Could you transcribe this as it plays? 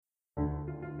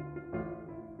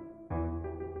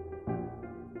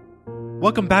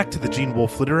Welcome back to the Gene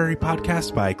Wolfe Literary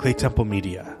Podcast by Clay Temple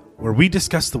Media, where we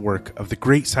discuss the work of the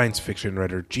great science fiction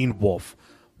writer Gene Wolfe,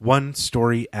 one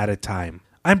story at a time.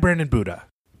 I'm Brandon Buddha.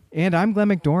 And I'm Glenn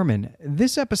McDorman.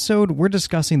 This episode, we're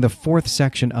discussing the fourth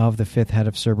section of The Fifth Head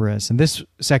of Cerberus. And this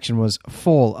section was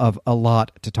full of a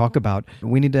lot to talk about.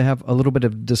 We need to have a little bit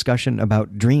of discussion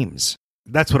about dreams.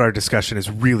 That's what our discussion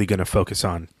is really going to focus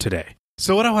on today.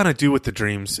 So what I want to do with the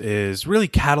dreams is really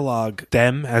catalog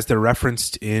them as they're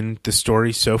referenced in the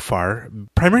story so far,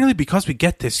 primarily because we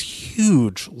get this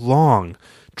huge, long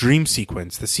dream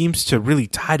sequence that seems to really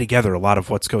tie together a lot of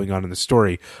what's going on in the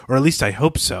story, or at least I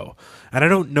hope so. And I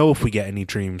don't know if we get any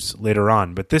dreams later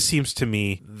on, but this seems to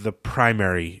me the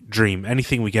primary dream.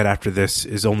 Anything we get after this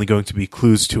is only going to be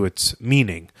clues to its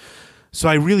meaning. So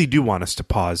I really do want us to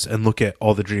pause and look at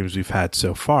all the dreams we've had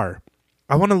so far.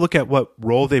 I want to look at what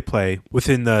role they play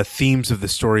within the themes of the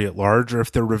story at large, or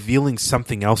if they're revealing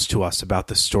something else to us about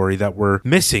the story that we're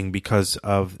missing because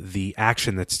of the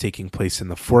action that's taking place in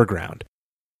the foreground.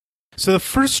 So the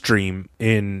first dream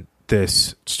in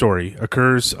this story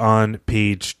occurs on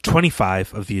page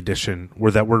 25 of the edition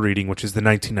that we're reading, which is the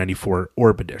 1994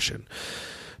 Orb edition.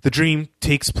 The dream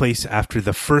takes place after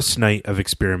the first night of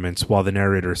experiments while the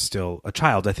narrator is still a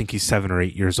child. I think he's 7 or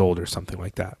 8 years old or something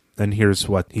like that. And here's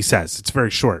what he says. It's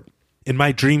very short. In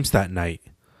my dreams that night,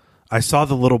 I saw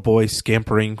the little boy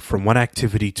scampering from one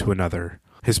activity to another,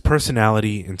 his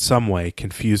personality in some way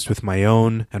confused with my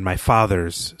own and my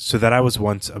father's, so that I was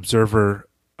once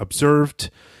observed,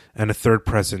 and a third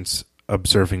presence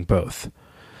observing both.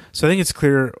 So I think it's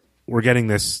clear we're getting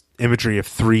this imagery of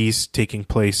threes taking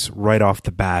place right off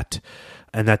the bat,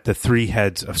 and that the three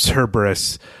heads of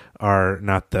Cerberus are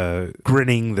not the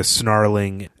grinning, the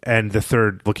snarling, and the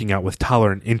third looking out with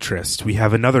tolerant interest. We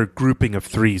have another grouping of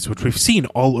threes, which we've seen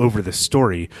all over the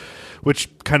story, which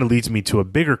kind of leads me to a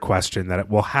bigger question that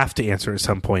we'll have to answer at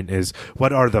some point is,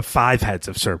 what are the five heads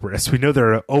of Cerberus? We know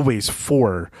there are always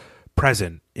four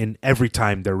present in every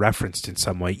time they're referenced in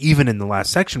some way. Even in the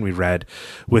last section we read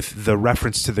with the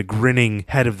reference to the grinning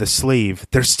head of the slave,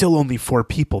 there's still only four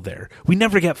people there. We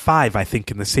never get five, I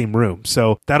think, in the same room.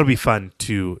 So that'll be fun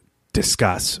to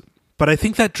discuss. But I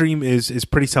think that dream is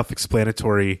pretty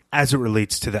self-explanatory as it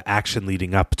relates to the action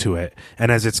leading up to it,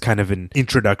 and as it's kind of an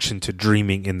introduction to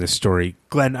dreaming in this story.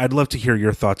 Glenn, I'd love to hear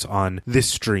your thoughts on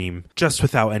this dream, just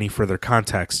without any further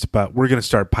context, but we're going to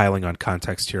start piling on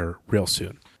context here real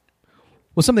soon.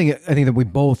 Well, something I think that we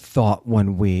both thought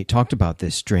when we talked about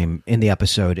this dream in the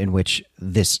episode in which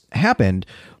this happened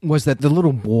was that the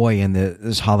little boy in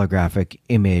this holographic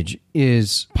image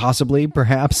is possibly,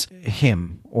 perhaps,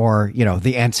 him, or,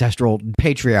 the ancestral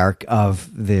patriarch of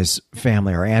this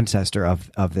family, or ancestor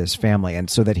of this family. And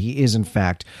so that he is, in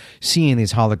fact, seeing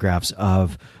these holographs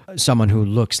of someone who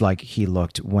looks like he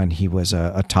looked when he was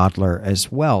a toddler as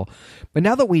well. But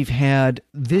now that we've had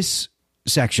this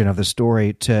section of the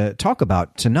story to talk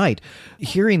about tonight,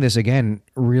 hearing this again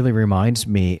really reminds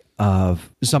me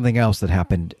of something else that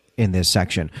happened in this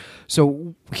section.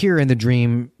 So here in the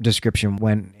dream description,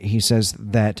 when he says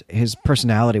that his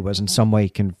personality was in some way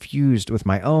confused with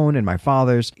my own and my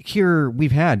father's, here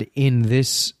we've had in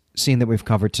this scene that we've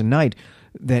covered tonight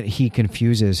that he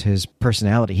confuses his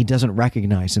personality. He doesn't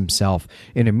recognize himself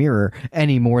in a mirror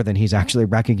any more than he's actually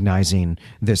recognizing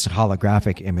this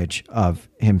holographic image of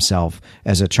himself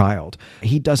as a child.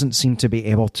 He doesn't seem to be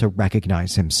able to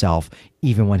recognize himself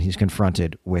even when he's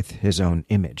confronted with his own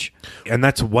image. And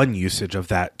that's one usage of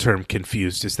that term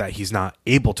confused, is that he's not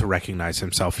able to recognize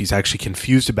himself. He's actually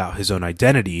confused about his own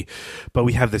identity. But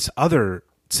we have this other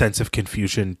sense of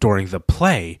confusion during the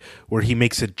play where he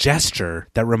makes a gesture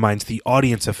that reminds the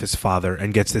audience of his father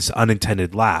and gets this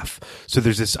unintended laugh. So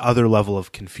there's this other level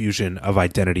of confusion of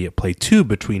identity at play too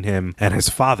between him and his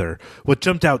father. What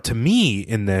jumped out to me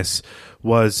in this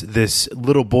was this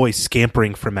little boy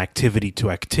scampering from activity to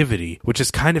activity, which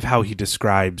is kind of how he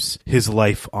describes his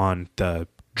life on the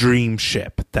dream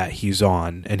ship that he's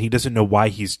on, and he doesn't know why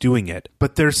he's doing it.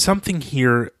 But there's something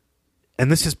here,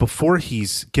 and this is before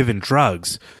he's given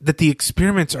drugs, that the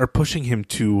experiments are pushing him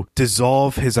to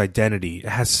dissolve his identity. It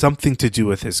has something to do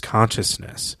with his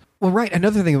consciousness. Well, right.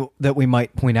 Another thing that we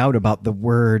might point out about the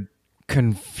word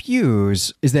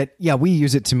confuse is that, we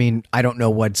use it to mean I don't know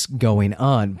what's going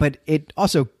on, but it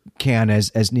also can,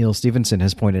 as Neil Stevenson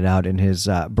has pointed out in his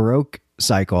Baroque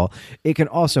cycle, it can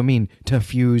also mean to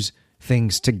fuse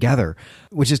things together,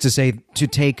 which is to say to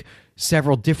take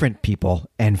several different people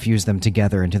and fuse them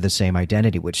together into the same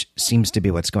identity, which seems to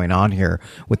be what's going on here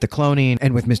with the cloning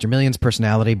and with Mr. Million's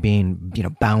personality being,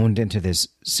 bound into this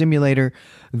simulator,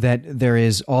 that there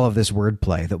is all of this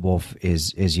wordplay that Wolfe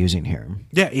is using here.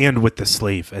 Yeah, and with the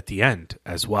slave at the end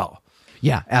as well.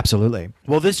 Yeah, absolutely.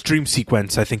 Well, this dream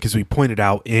sequence, I think, as we pointed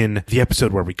out in the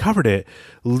episode where we covered it,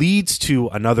 leads to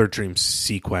another dream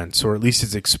sequence, or at least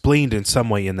is explained in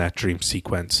some way in that dream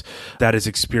sequence, that is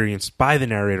experienced by the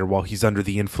narrator while he's under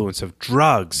the influence of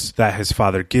drugs that his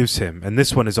father gives him. And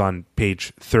this one is on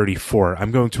page 34.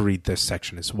 I'm going to read this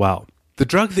section as well. The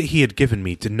drug that he had given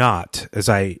me did not, as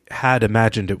I had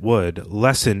imagined it would,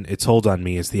 lessen its hold on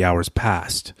me as the hours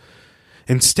passed.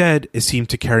 Instead, it seemed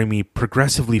to carry me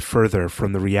progressively further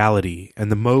from the reality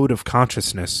and the mode of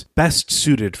consciousness best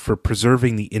suited for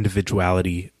preserving the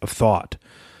individuality of thought.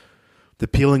 The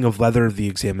peeling of leather of the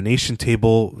examination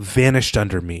table vanished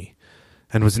under me,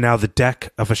 and was now the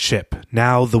deck of a ship,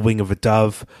 now the wing of a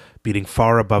dove, beating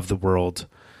far above the world.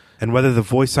 And whether the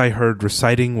voice I heard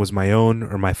reciting was my own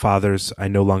or my father's, I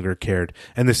no longer cared.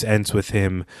 And this ends with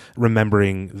him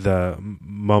remembering the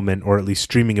moment, or at least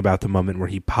dreaming about the moment where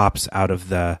he pops out of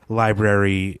the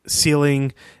library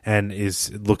ceiling and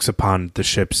looks upon the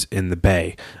ships in the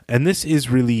bay. And this is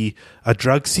really a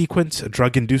drug sequence, a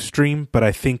drug-induced dream, but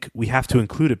I think we have to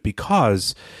include it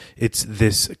because it's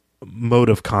this mode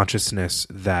of consciousness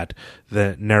that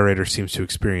the narrator seems to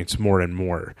experience more and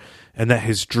more, and that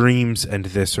his dreams and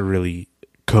this are really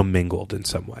commingled in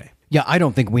some way. Yeah, I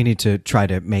don't think we need to try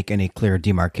to make any clear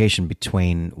demarcation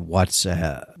between what's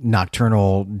a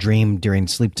nocturnal dream during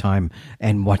sleep time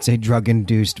and what's a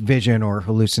drug-induced vision or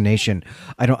hallucination.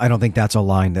 I don't think that's a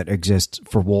line that exists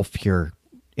for Wolf here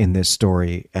in this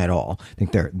story at all. I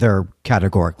think they're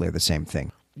categorically the same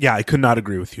thing. Yeah, I could not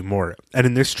agree with you more. And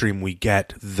in this dream, we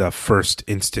get the first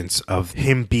instance of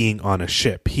him being on a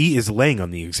ship. He is laying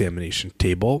on the examination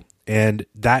table, and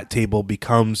that table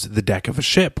becomes the deck of a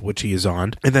ship, which he is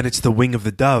on. And then it's the wing of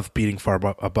the dove beating far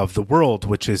above the world,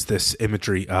 which is this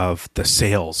imagery of the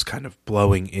sails kind of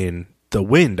blowing in the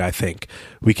wind, I think.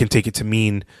 We can take it to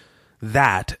mean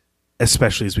that,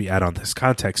 especially as we add on this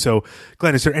context. So,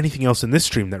 Glenn, is there anything else in this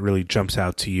dream that really jumps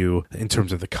out to you in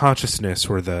terms of the consciousness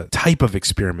or the type of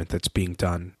experiment that's being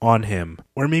done on him?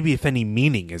 Or maybe if any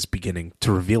meaning is beginning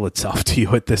to reveal itself to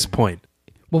you at this point?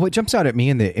 Well, what jumps out at me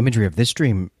in the imagery of this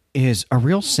dream is a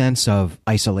real sense of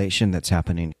isolation that's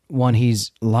happening. One,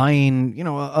 he's lying,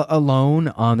 alone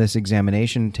on this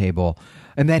examination table,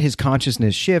 and then his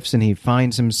consciousness shifts and he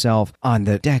finds himself on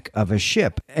the deck of a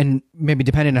ship. And maybe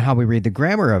depending on how we read the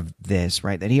grammar of this,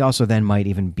 right, that he also then might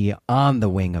even be on the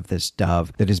wing of this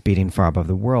dove that is beating far above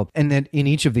the world. And that in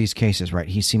each of these cases, right,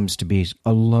 he seems to be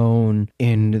alone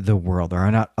in the world. There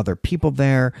are not other people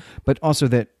there, but also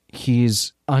that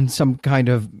he's on some kind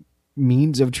of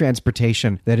means of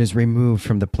transportation that is removed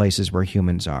from the places where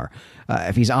humans are.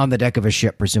 If he's on the deck of a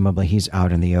ship, presumably he's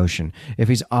out in the ocean. If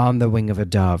he's on the wing of a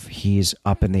dove, he's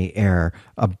up in the air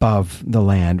above the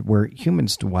land where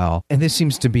humans dwell. And this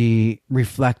seems to be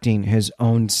reflecting his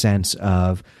own sense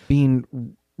of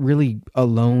being really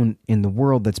alone in the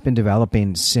world that's been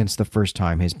developing since the first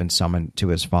time he's been summoned to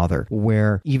his father,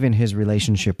 where even his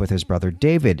relationship with his brother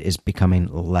David is becoming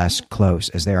less close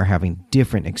as they are having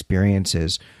different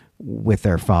experiences with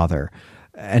their father.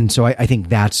 And so I think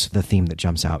that's the theme that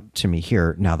jumps out to me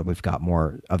here now that we've got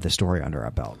more of the story under our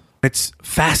belt. It's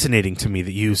fascinating to me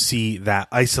that you see that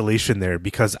isolation there,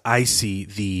 because I see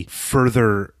the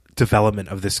further development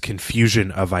of this confusion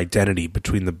of identity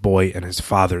between the boy and his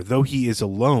father. Though he is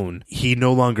alone, he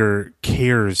no longer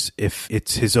cares if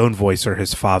it's his own voice or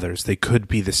his father's. They could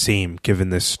be the same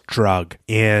given this drug,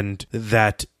 and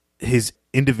that his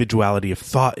individuality of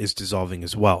thought is dissolving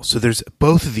as well. So there's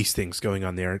both of these things going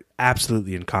on there,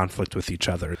 absolutely in conflict with each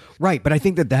other. Right, but I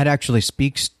think that actually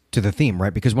speaks to the theme,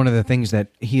 right? Because one of the things that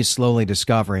he is slowly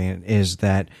discovering is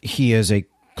that he is a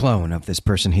clone of this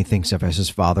person he thinks of as his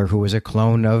father, who is a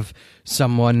clone of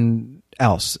someone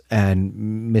else.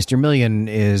 And Mr. Million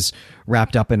is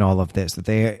wrapped up in all of this, that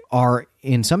they are,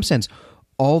 in some sense,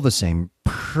 all the same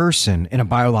person in a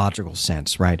biological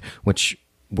sense, right? Which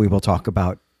we will talk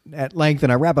about at length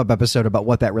in our wrap-up episode about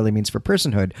what that really means for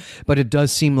personhood. But it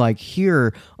does seem like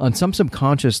here, on some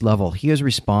subconscious level, he is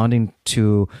responding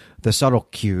to the subtle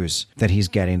cues that he's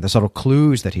getting, the subtle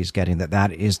clues that he's getting,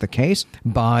 that is the case,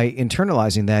 by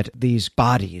internalizing that these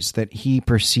bodies that he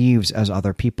perceives as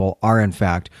other people are, in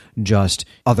fact, just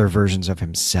other versions of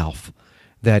himself.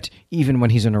 That even when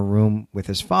he's in a room with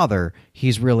his father,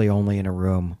 he's really only in a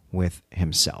room with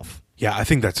himself. Yeah, I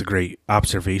think that's a great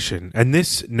observation. And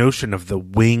this notion of the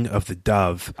wing of the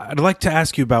dove, I'd like to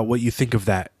ask you about what you think of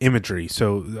that imagery.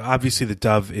 So obviously the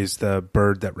dove is the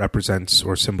bird that represents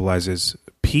or symbolizes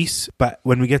peace. But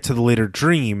when we get to the later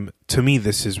dream, to me,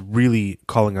 this is really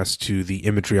calling us to the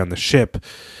imagery on the ship,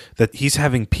 that he's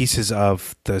having pieces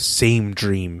of the same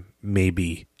dream,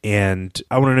 maybe. And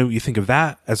I want to know what you think of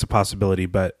that as a possibility,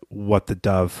 but what the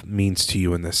dove means to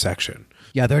you in this section.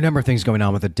 Yeah, there are a number of things going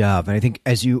on with the dove. And I think,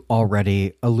 as you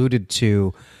already alluded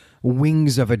to,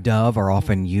 wings of a dove are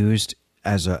often used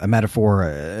as a metaphor,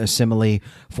 a simile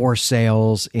for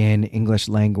sails in English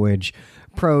language,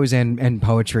 prose and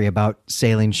poetry about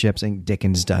sailing ships. And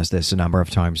Dickens does this a number of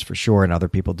times for sure, and other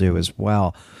people do as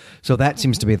well. So that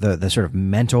seems to be the sort of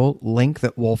mental link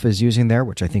that Woolf is using there,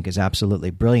 which I think is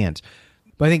absolutely brilliant.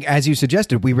 But I think, as you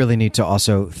suggested, we really need to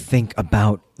also think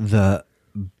about the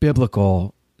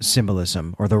biblical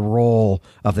symbolism or the role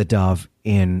of the dove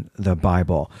in the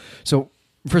Bible. So,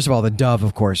 first of all, the dove,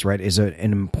 of course, right, is an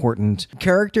important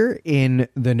character in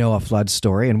the Noah flood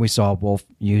story, and we saw Woolf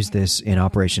use this in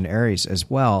Operation Aries as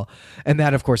well. And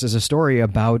that, of course, is a story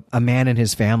about a man and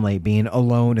his family being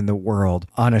alone in the world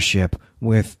on a ship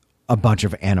with a bunch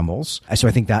of animals. So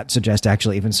I think that suggests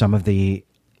actually even some of the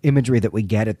imagery that we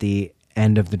get at the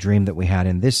end of the dream that we had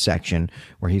in this section,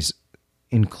 where he's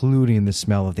including the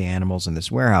smell of the animals in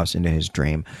this warehouse into his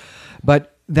dream.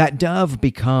 But that dove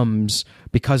becomes,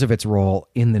 because of its role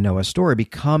in the Noah story,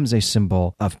 becomes a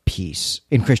symbol of peace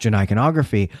in Christian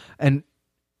iconography. And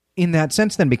in that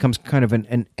sense, then becomes kind of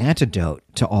an antidote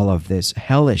to all of this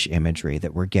hellish imagery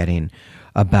that we're getting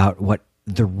about what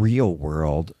the real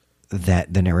world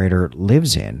that the narrator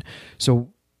lives in.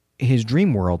 So his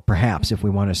dream world, perhaps, if we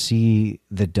want to see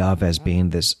the dove as being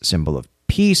this symbol of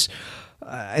peace,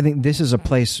 I think this is a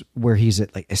place where he's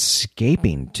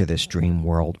escaping to this dream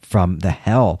world from the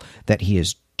hell that he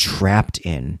is trapped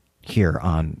in here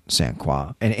on Saint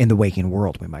Croix, and in the waking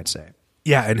world, we might say.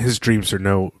 Yeah, and his dreams are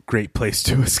no great place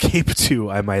to escape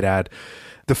to, I might add.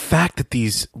 The fact that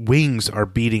these wings are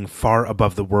beating far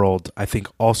above the world, I think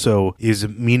also is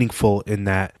meaningful in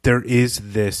that there is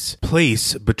this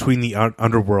place between the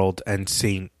underworld and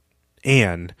St.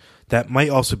 Anne that might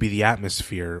also be the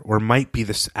atmosphere, or might be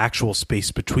this actual space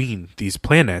between these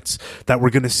planets that we're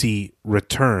going to see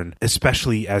return,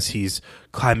 especially as he's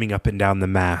climbing up and down the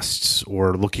masts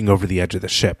or looking over the edge of the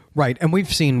ship. Right, and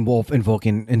we've seen Woolf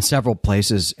invoking in several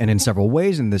places and in several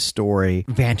ways in this story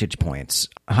vantage points,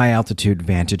 high-altitude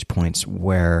vantage points,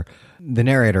 where the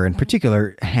narrator in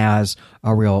particular has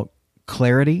a real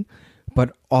clarity,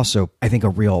 but also, I think, a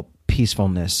real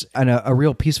peacefulness, and a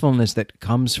real peacefulness that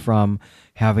comes from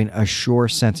having a sure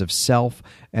sense of self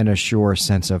and a sure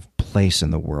sense of place in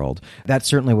the world. That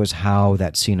certainly was how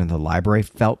that scene in the library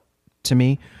felt to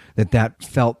me, that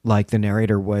felt like the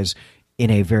narrator was in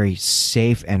a very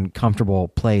safe and comfortable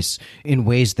place in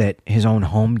ways that his own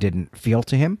home didn't feel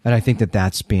to him. And I think that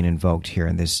that's being invoked here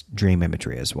in this dream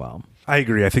imagery as well. I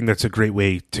agree. I think that's a great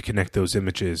way to connect those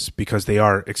images, because they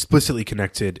are explicitly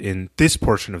connected in this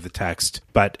portion of the text,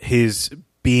 but his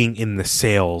being in the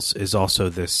sails is also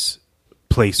this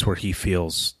place where he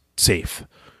feels safe.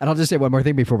 And I'll just say one more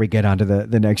thing before we get on to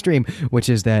the next dream, which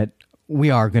is that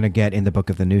we are going to get in the Book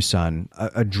of the New Sun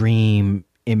a dream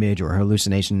image or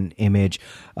hallucination image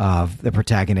of the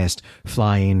protagonist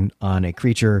flying on a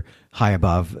creature high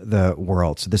above the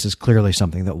world. So this is clearly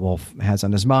something that Woolf has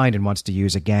on his mind and wants to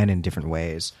use again in different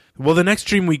ways. Well, the next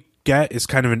dream we get is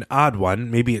kind of an odd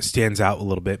one. Maybe it stands out a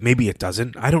little bit. Maybe it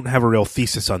doesn't. I don't have a real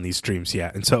thesis on these dreams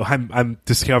yet. And so I'm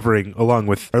discovering, along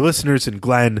with our listeners and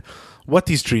Glenn, what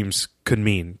these dreams could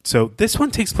mean. So this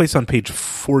one takes place on page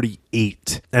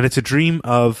 48, and it's a dream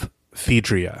of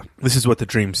Phaedria. This is what the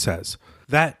dream says.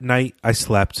 That night I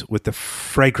slept with the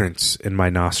fragrance in my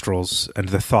nostrils and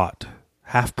the thought,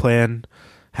 half plan,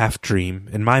 half dream,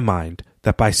 in my mind,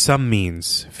 that by some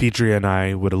means Phaedria and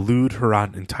I would elude her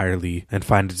aunt entirely and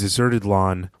find a deserted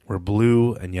lawn where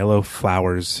blue and yellow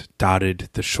flowers dotted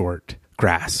the short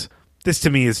grass. This to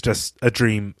me is just a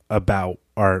dream about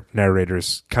our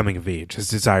narrator's coming of age, his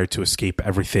desire to escape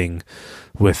everything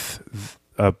with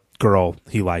a girl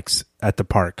he likes at the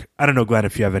park. I don't know, Glenn,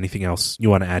 if you have anything else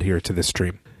you want to add here to this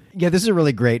dream. Yeah, this is a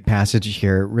really great passage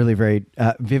here. Really very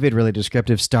vivid, really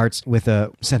descriptive. Starts with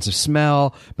a sense of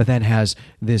smell, but then has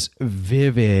this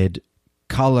vivid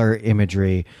color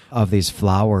imagery of these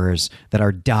flowers that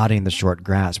are dotting the short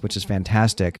grass, which is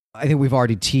fantastic. I think we've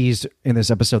already teased in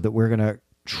this episode that we're going to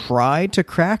try to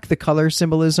crack the color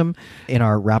symbolism in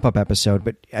our wrap-up episode,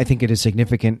 but I think it is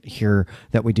significant here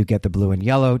that we do get the blue and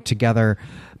yellow together.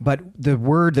 But the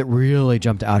word that really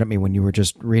jumped out at me when you were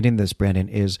just reading this, Brandon,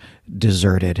 is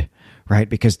deserted, right?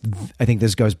 Because I think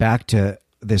this goes back to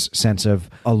this sense of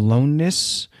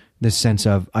aloneness, this sense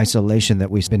of isolation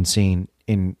that we've been seeing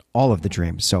in all of the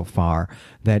dreams so far,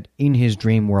 that in his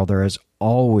dream world there is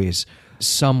always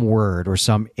some word or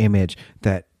some image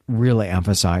that really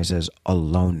emphasizes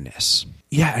aloneness.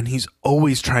 Yeah, and he's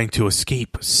always trying to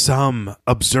escape some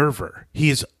observer. He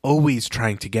is always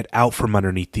trying to get out from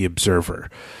underneath the observer.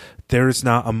 There is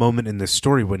not a moment in this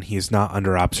story when he is not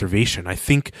under observation. I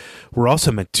think we're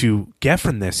also meant to get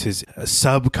from this his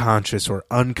subconscious or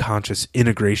unconscious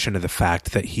integration of the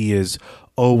fact that he is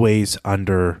always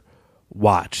under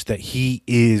watch, that he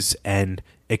is an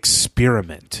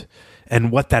experiment.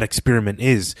 And what that experiment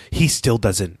is, he still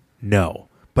doesn't know.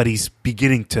 But he's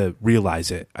beginning to realize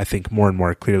it, I think, more and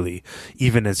more clearly,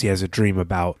 even as he has a dream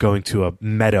about going to a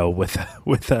meadow with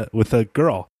a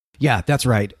girl. Yeah, that's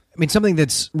right. I mean, something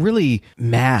that's really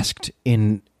masked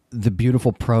in the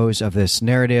beautiful prose of this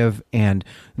narrative and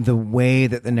the way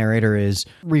that the narrator is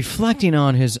reflecting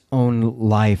on his own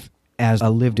life as a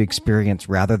lived experience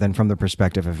rather than from the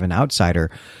perspective of an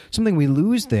outsider. Something we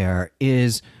lose there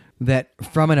is that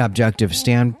from an objective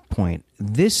standpoint,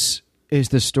 this is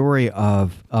the story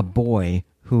of a boy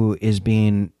who is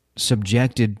being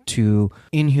subjected to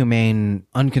inhumane,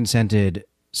 unconsented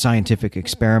scientific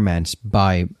experiments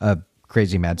by a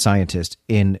crazy mad scientist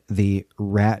in the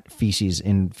rat feces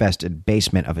infested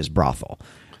basement of his brothel.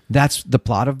 That's the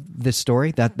plot of this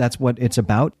story. That's what it's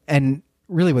about. And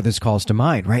really what this calls to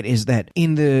mind, right, is that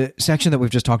in the section that we've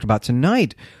just talked about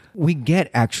tonight, we get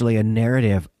actually a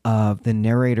narrative of the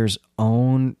narrator's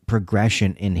own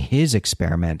progression in his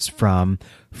experiments from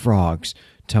frogs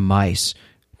to mice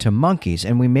to monkeys.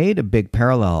 And we made a big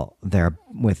parallel there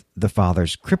with the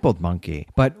father's crippled monkey.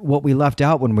 But what we left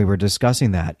out when we were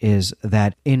discussing that is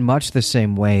that in much the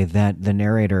same way that the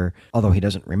narrator, although he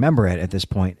doesn't remember it at this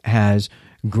point, has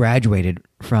graduated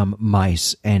from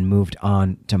mice and moved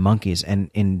on to monkeys,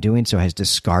 and in doing so has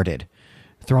discarded,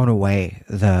 thrown away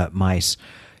the mice.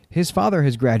 His father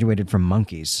has graduated from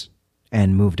monkeys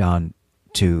and moved on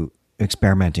to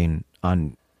experimenting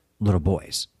on little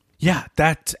boys. Yeah,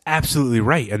 that's absolutely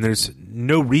right. And there's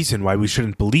no reason why we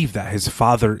shouldn't believe that his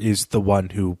father is the one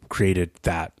who created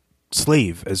that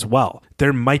slave as well.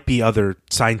 There might be other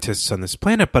scientists on this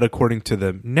planet, but according to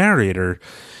the narrator,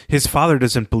 his father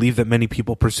doesn't believe that many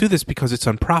people pursue this because it's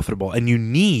unprofitable. And you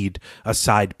need a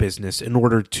side business in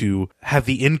order to have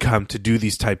the income to do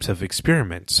these types of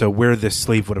experiments. So where this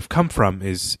slave would have come from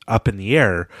is up in the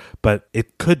air, but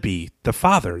it could be the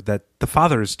father, that the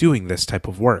father is doing this type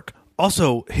of work.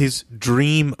 Also, his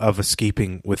dream of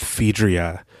escaping with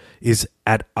Phaedria is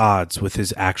at odds with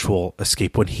his actual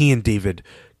escape. When he and David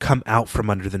come out from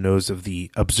under the nose of the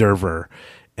observer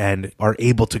and are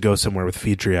able to go somewhere with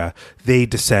Phaedria, they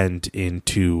descend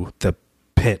into the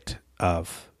pit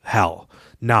of hell,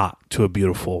 not to a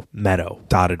beautiful meadow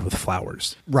dotted with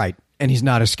flowers. Right. And he's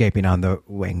not escaping on the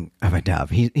wing of a dove.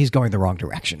 He's going the wrong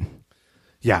direction.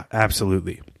 Yeah,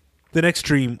 absolutely. The next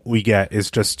dream we get is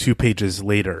just 2 pages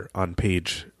later on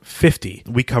page 50.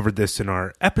 We covered this in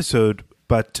our episode,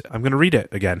 but I'm going to read it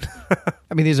again.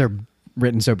 I mean, these are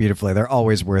written so beautifully. They're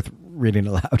always worth reading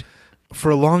aloud.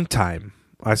 For a long time,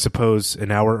 I suppose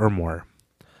an hour or more,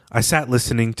 I sat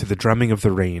listening to the drumming of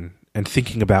the rain and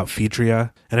thinking about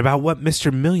Phaedria and about what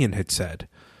Mr. Million had said.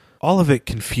 All of it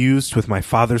confused with my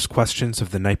father's questions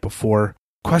of the night before,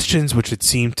 questions which had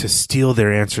seemed to steal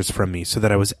their answers from me so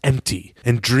that I was empty,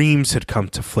 and dreams had come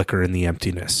to flicker in the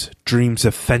emptiness, dreams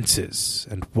of fences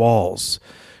and walls,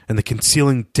 and the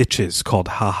concealing ditches called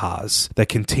ha-has that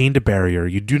contained a barrier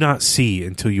you do not see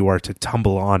until you are to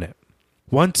tumble on it.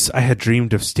 Once I had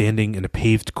dreamed of standing in a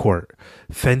paved court,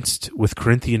 fenced with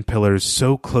Corinthian pillars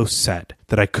so close set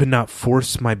that I could not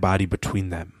force my body between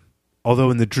them. Although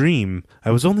in the dream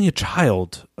I was only a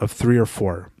child of 3 or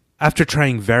 4. After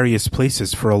trying various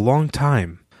places for a long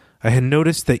time, I had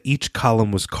noticed that each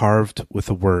column was carved with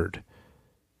a word.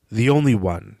 The only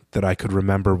one that I could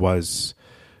remember was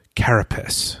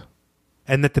Carapace,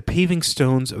 and that the paving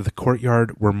stones of the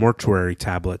courtyard were mortuary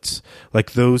tablets,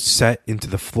 like those set into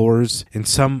the floors in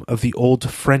some of the old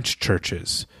French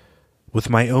churches, with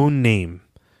my own name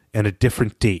and a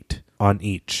different date on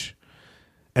each.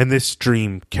 And this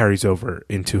dream carries over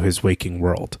into his waking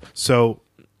world. So,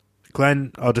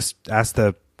 Glenn, I'll just ask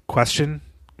the question.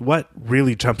 What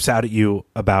really jumps out at you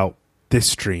about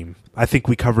this dream? I think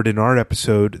we covered in our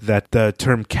episode that the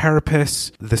term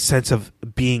carapace, the sense of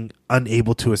being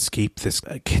unable to escape this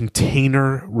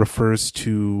container, refers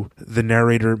to the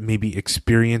narrator maybe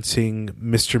experiencing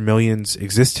Mr. Million's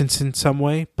existence in some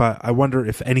way. But I wonder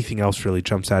if anything else really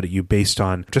jumps out at you based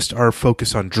on just our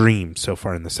focus on dreams so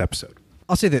far in this episode.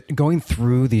 I'll say that going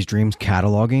through these dreams,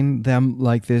 cataloging them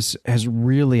like this, has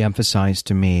really emphasized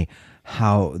to me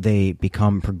how they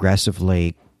become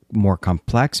progressively more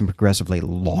complex and progressively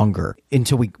longer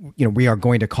until we are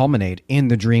going to culminate in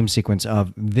the dream sequence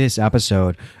of this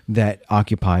episode that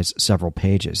occupies several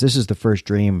pages. This is the first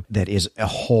dream that is a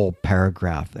whole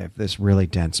paragraph of this really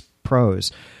dense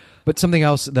prose. But something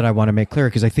else that I want to make clear,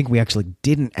 because I think we actually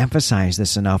didn't emphasize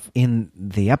this enough in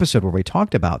the episode where we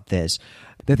talked about this,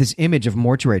 that this image of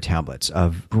mortuary tablets,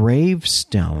 of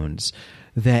gravestones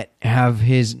that have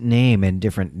his name and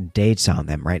different dates on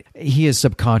them, right? He is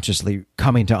subconsciously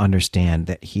coming to understand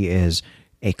that he is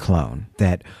a clone,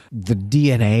 that the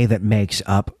DNA that makes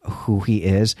up who he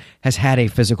is has had a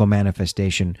physical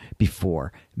manifestation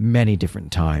before, many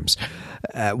different times.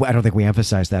 I don't think we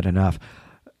emphasized that enough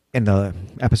in the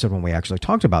episode when we actually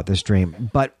talked about this dream.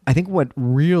 But I think what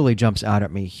really jumps out at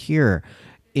me here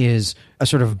is a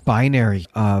sort of binary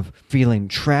of feeling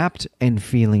trapped and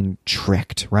feeling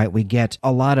tricked, right? We get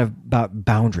a lot about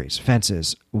boundaries,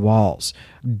 fences, walls,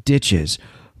 ditches,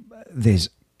 these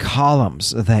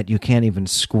columns that you can't even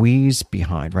squeeze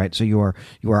behind, right? So you are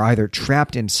either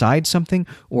trapped inside something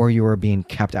or you are being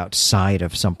kept outside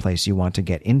of some place you want to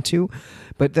get into.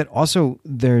 But that also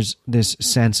there's this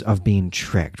sense of being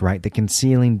tricked, right? The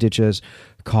concealing ditches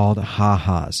called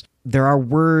ha-has. There are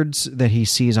words that he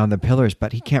sees on the pillars,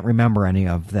 but he can't remember any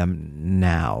of them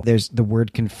now. There's the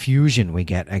word confusion we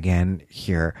get again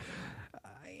here.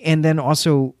 And then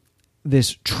also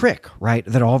this trick, right,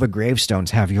 that all the gravestones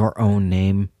have your own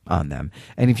name on them.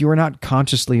 And if you are not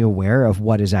consciously aware of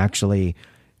what is actually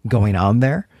going on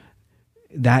there,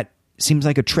 that seems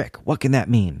like a trick. What can that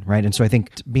mean, right? And so I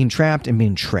think being trapped and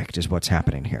being tricked is what's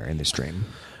happening here in this dream.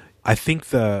 I think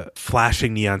the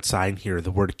flashing neon sign here,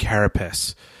 the word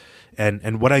carapace,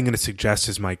 and what I'm going to suggest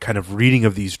is my kind of reading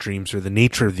of these dreams or the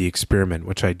nature of the experiment,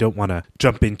 which I don't want to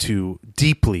jump into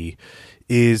deeply,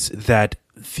 is that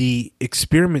the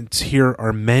experiments here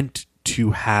are meant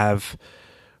to have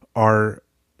our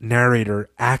narrator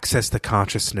access the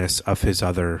consciousness of his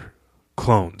other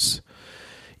clones.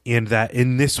 And that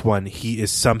in this one, he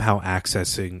is somehow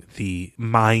accessing the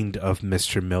mind of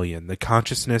Mr. Million, the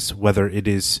consciousness, whether it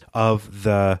is of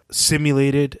the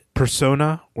simulated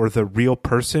persona or the real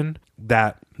person,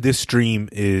 that this dream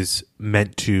is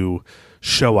meant to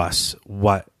show us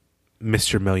what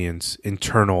Mr. Million's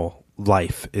internal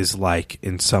life is like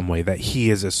in some way, that he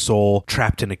is a soul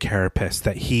trapped in a carapace,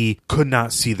 that he could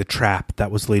not see the trap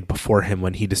that was laid before him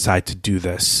when he decided to do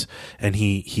this, and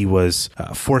he was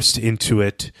forced into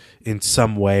it in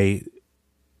some way,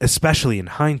 especially in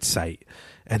hindsight.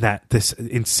 And that this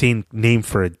insane name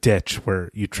for a ditch where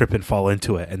you trip and fall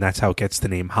into it, and that's how it gets the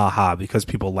name Ha-Ha, because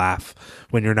people laugh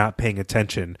when you're not paying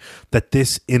attention, that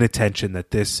this inattention,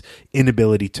 that this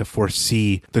inability to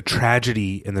foresee the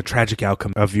tragedy and the tragic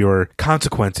outcome of your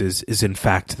consequences is in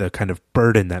fact the kind of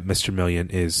burden that Mr. Million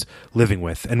is living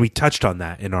with. And we touched on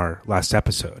that in our last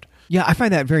episode. Yeah, I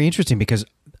find that very interesting because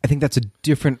I think that's a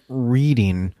different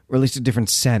reading, or at least a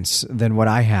different sense than what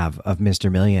I have of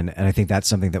Mr. Million. And I think that's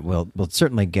something that we'll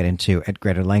certainly get into at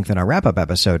greater length in our wrap-up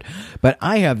episode. But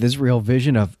I have this real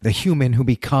vision of the human who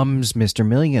becomes Mr.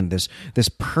 Million, this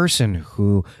person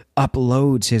who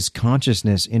uploads his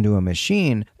consciousness into a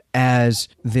machine as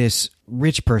this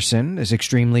rich person, this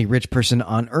extremely rich person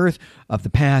on Earth of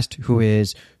the past who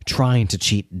is trying to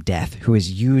cheat death, who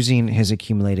is using his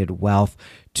accumulated wealth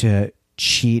to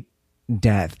cheat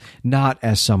death, not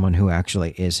as someone who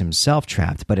actually is himself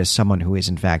trapped, but as someone who is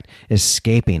in fact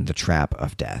escaping the trap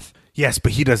of death. Yes,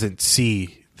 but he doesn't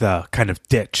see the kind of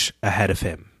ditch ahead of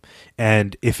him.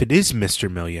 And if it is Mr.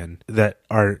 Million that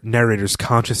our narrator's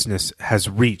consciousness has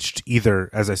reached, either,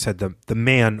 as I said, the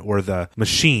man or the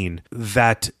machine,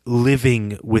 that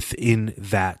living within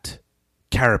that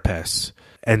carapace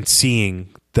and seeing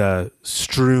the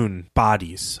strewn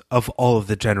bodies of all of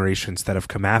the generations that have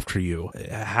come after you, it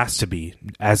has to be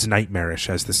as nightmarish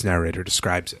as this narrator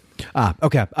describes it.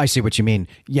 Okay. I see what you mean.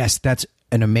 Yes, that's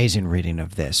an amazing reading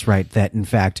of this, right? That in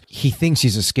fact, he thinks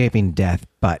he's escaping death,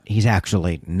 but he's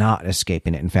actually not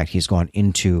escaping it. In fact, he's gone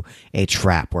into a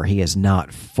trap where he is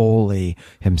not fully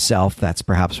himself. That's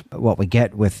perhaps what we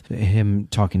get with him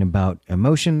talking about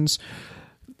emotions.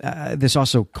 This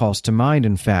also calls to mind,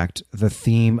 in fact, the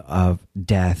theme of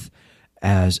death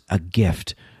as a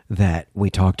gift that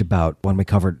we talked about when we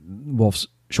covered Wolf's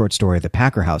short story, The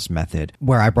Packer House Method,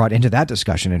 where I brought into that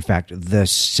discussion, in fact, the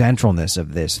centralness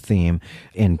of this theme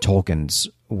in Tolkien's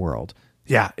world.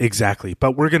 Yeah, exactly.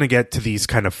 But we're going to get to these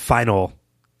kind of final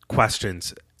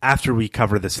questions after we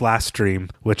cover this last stream,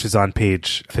 which is on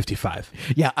page 55.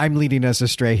 Yeah, I'm leading us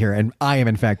astray here, and I am,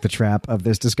 in fact, the trap of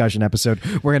this discussion episode.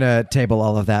 We're going to table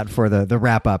all of that for the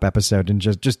wrap-up episode in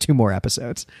just 2 more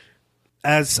episodes.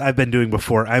 as I've been doing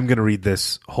before, I'm going to read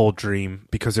this whole dream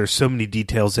because there's so many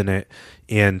details in it.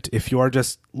 And if you are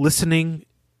just listening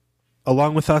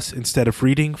along with us instead of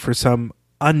reading for some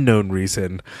unknown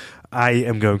reason, I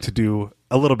am going to do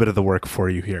a little bit of the work for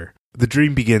you here. The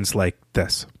dream begins like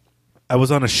this. I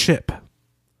was on a ship,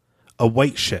 a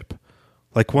white ship,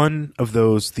 like one of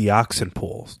those the oxen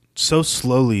pull, so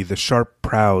slowly the sharp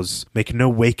prows make no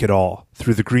wake at all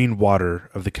through the green water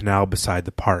of the canal beside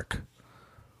the park.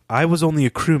 I was only a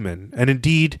crewman, and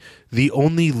indeed the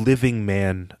only living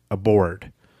man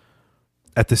aboard.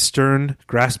 At the stern,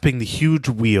 grasping the huge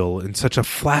wheel in such a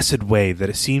flaccid way that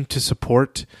it seemed to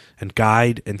support and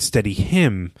guide and steady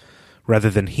him rather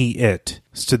than he it,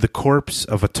 stood the corpse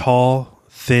of a tall,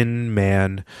 thin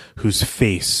man whose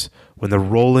face, when the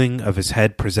rolling of his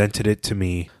head presented it to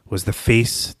me, was the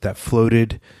face that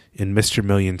floated in Mr.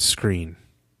 Million's screen.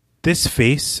 This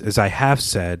face, as I have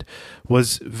said,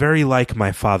 was very like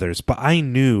my father's, but I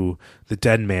knew the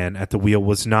dead man at the wheel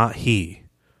was not he.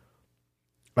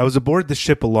 I was aboard the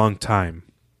ship a long time.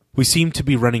 We seemed to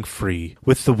be running free,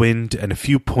 with the wind and a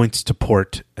few points to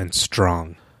port and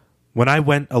strong. When I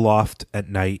went aloft at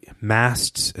night,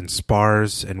 masts and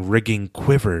spars and rigging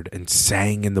quivered and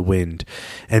sang in the wind,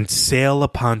 and sail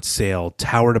upon sail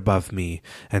towered above me,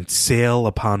 and sail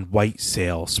upon white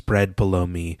sail spread below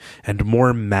me, and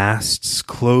more masts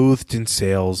clothed in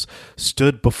sails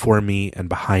stood before me and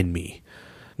behind me.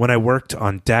 When I worked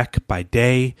on deck by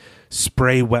day,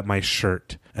 spray wet my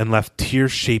shirt, and left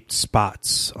tear-shaped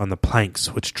spots on the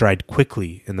planks which dried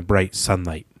quickly in the bright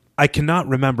sunlight. I cannot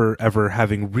remember ever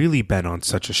having really been on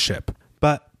such a ship,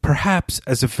 but perhaps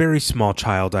as a very small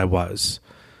child I was.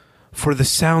 For the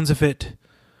sounds of it,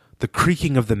 the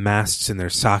creaking of the masts in their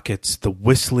sockets, the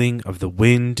whistling of the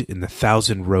wind in the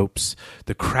thousand ropes,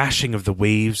 the crashing of the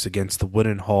waves against the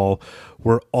wooden hull,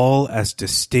 were all as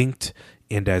distinct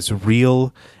and as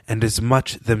real and as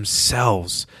much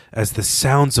themselves as the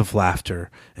sounds of laughter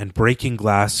and breaking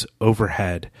glass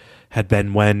overhead had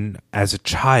been when, as a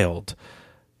child,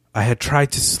 I had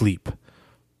tried to sleep,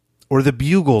 or the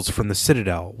bugles from the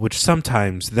citadel, which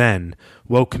sometimes then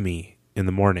woke me in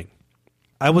the morning.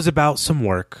 I was about some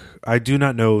work, I do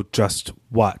not know just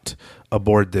what,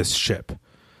 aboard this ship.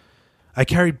 I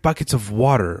carried buckets of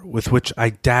water with which I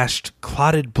dashed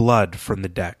clotted blood from the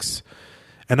decks,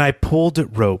 and I pulled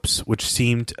at ropes which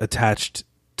seemed attached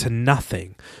to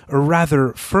nothing, or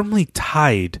rather firmly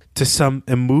tied to some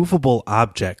immovable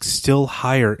object still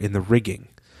higher in the rigging.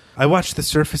 I watched the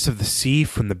surface of the sea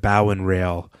from the bow and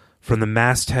rail, from the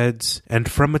mastheads, and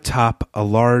from atop a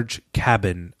large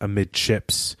cabin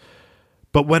amidships.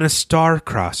 But when a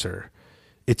star-crosser,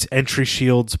 its entry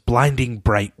shields blinding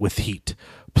bright with heat,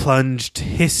 plunged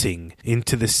hissing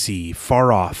into the sea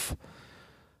far off,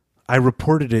 I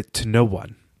reported it to no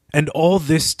one. And all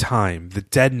this time the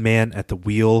dead man at the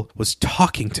wheel was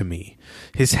talking to me.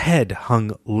 His head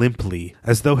hung limply,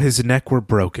 as though his neck were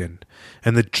broken,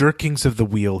 and the jerkings of the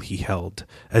wheel he held,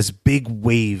 as big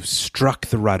waves struck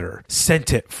the rudder,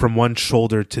 sent it from one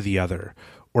shoulder to the other,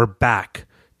 or back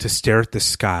to stare at the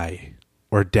sky,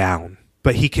 or down.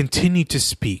 But he continued to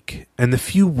speak, and the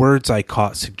few words I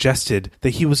caught suggested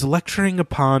that he was lecturing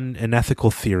upon an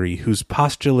ethical theory whose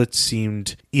postulates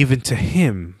seemed, even to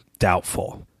him,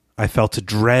 doubtful. I felt a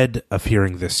dread of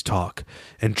hearing this talk,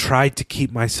 and tried to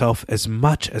keep myself as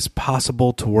much as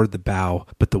possible toward the bow,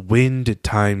 but the wind at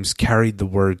times carried the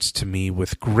words to me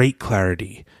with great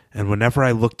clarity, and whenever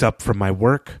I looked up from my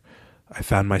work, I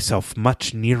found myself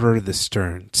much nearer the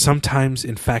stern, sometimes,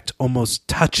 in fact, almost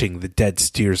touching the dead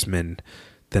steersman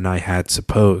than I had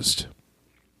supposed.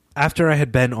 After I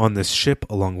had been on this ship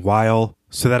a long while,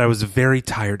 so that I was very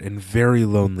tired and very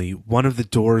lonely, one of the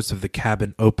doors of the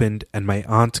cabin opened and my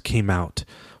aunt came out,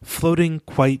 floating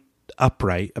quite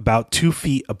upright about 2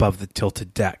 feet above the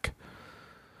tilted deck.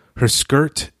 Her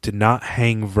skirt did not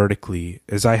hang vertically,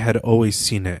 as I had always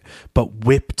seen it, but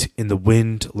whipped in the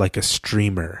wind like a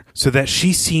streamer, so that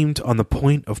she seemed on the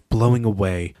point of blowing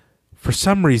away. For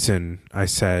some reason, I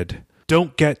said,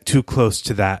 "Don't get too close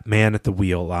to that man at the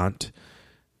wheel, Aunt.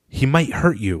 He might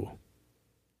hurt you."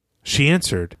 She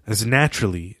answered, as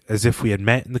naturally as if we had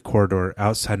met in the corridor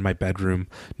outside my bedroom,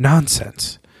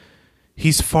 "Nonsense.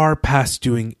 He's far past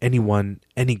doing anyone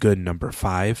any good, number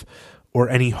 5, or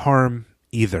any harm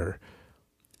either.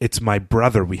 It's my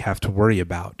brother we have to worry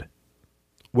about."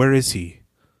 "Where is he?"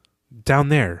 "Down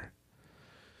there."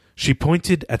 She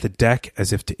pointed at the deck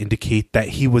as if to indicate that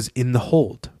he was in the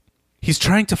hold. "He's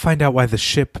trying to find out why the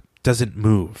ship doesn't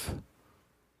move."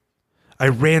 I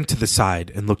ran to the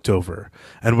side and looked over,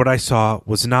 and what I saw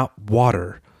was not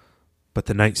water, but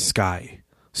the night sky,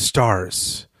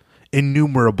 stars,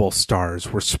 Innumerable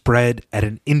stars were spread at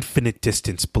an infinite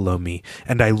distance below me,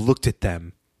 and I looked at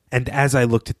them. And as I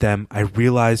looked at them, I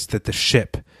realized that the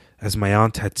ship, as my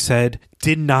aunt had said,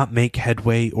 did not make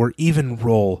headway or even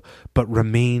roll, but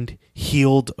remained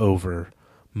heeled over,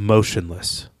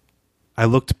 motionless. I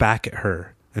looked back at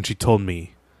her, and she told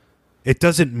me, "It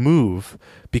doesn't move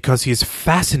because he has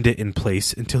fastened it in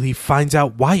place until he finds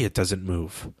out why it doesn't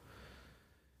move."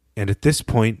 And at this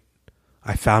point,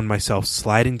 I found myself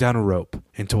sliding down a rope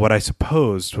into what I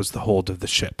supposed was the hold of the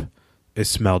ship. It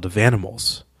smelled of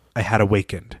animals. I had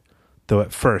awakened, though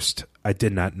at first I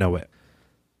did not know it.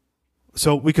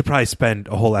 So we could probably spend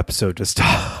a whole episode just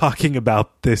talking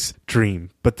about this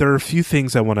dream, but there are a few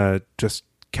things I want to just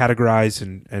categorize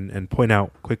and point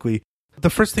out quickly. The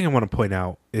first thing I want to point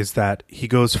out is that he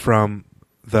goes from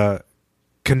the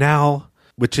canal,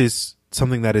 which is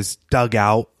something that is dug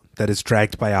out, that is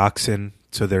dragged by oxen,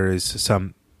 so there is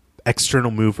some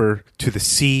external mover, to the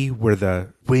sea where the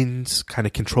winds kind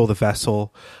of control the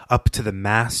vessel, up to the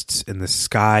masts in the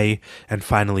sky, and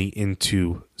finally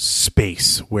into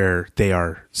space where they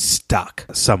are stuck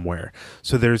somewhere.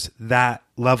 So there's that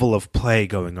level of play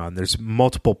going on. There's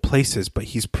multiple places, but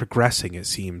he's progressing, it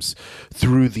seems,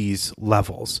 through these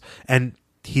levels. And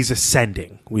he's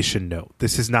ascending, we should note.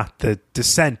 This is not the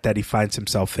descent that he finds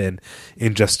himself in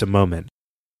just a moment.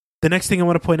 The next thing I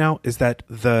want to point out is that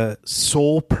the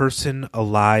sole person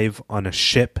alive on a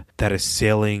ship that is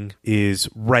sailing is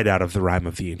right out of the Rime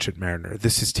of the Ancient Mariner.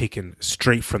 This is taken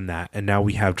straight from that, and now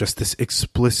we have just this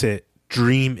explicit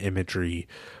dream imagery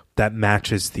that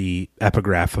matches the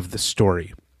epigraph of the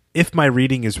story. If my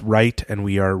reading is right and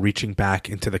we are reaching back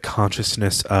into the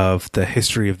consciousness of the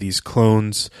history of these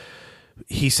clones,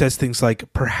 he says things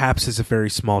like, "Perhaps as a very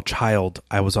small child,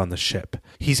 I was on the ship."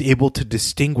 He's able to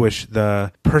distinguish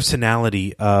the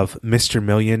personality of Mr.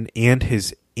 Million and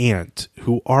his aunt,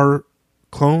 who are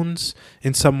clones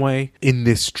in some way, in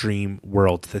this dream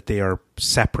world, that they are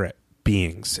separate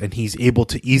beings, and he's able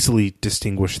to easily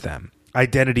distinguish them.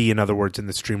 Identity, in other words, in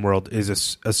this dream world is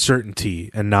a certainty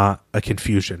and not a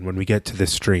confusion when we get to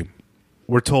this dream.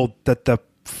 We're told that the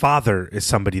father is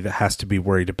somebody that has to be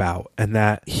worried about, and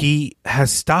that he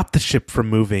has stopped the ship from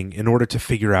moving in order to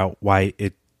figure out why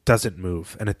it doesn't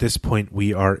move. And at this point,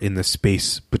 we are in the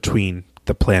space between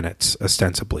the planets,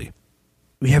 ostensibly.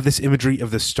 We have this imagery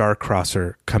of the star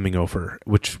crosser coming over,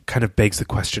 which kind of begs the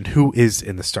question, who is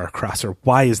in the star crosser?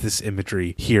 Why is this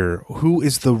imagery here? Who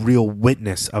is the real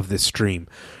witness of this dream?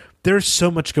 There's so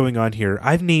much going on here.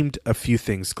 I've named a few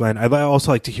things, Glenn. I'd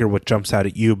also like to hear what jumps out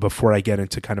at you before I get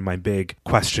into kind of my big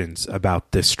questions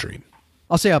about this dream.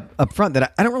 I'll say up front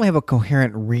that I don't really have a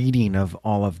coherent reading of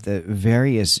all of the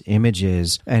various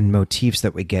images and motifs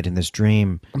that we get in this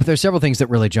dream, but there's several things that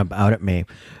really jump out at me.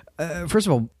 First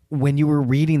of all, when you were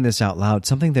reading this out loud,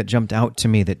 something that jumped out to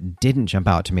me that didn't jump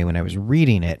out to me when I was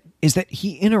reading it is that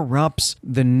he interrupts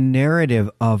the narrative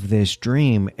of this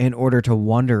dream in order to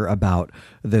wonder about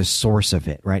the source of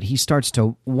it, right? He starts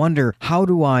to wonder, how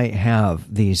do I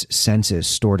have these senses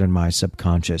stored in my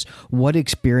subconscious? What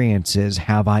experiences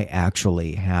have I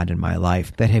actually had in my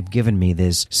life that have given me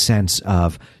this sense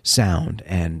of sound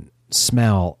and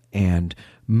smell and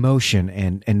motion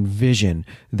and vision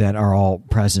that are all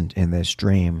present in this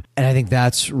dream? And I think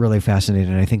that's really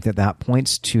fascinating. I think that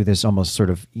points to this almost sort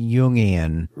of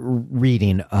Jungian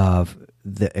reading of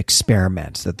the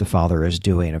experiments that the father is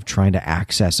doing of trying to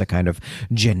access a kind of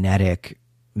genetic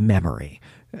memory.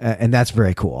 And that's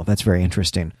very cool. That's very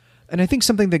interesting. And I think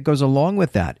something that goes along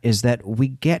with that is that we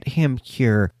get him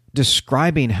here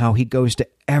describing how he goes to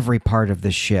every part of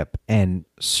the ship and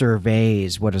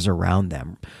surveys what is around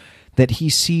them, that he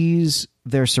sees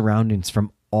their surroundings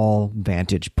from all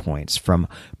vantage points, from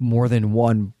more than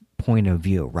one point of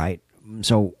view, right?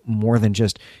 So more than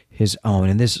just his own.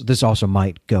 And this also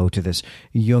might go to this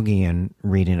Jungian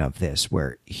reading of this,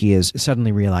 where he is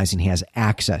suddenly realizing he has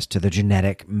access to the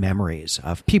genetic memories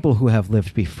of people who have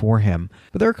lived before him.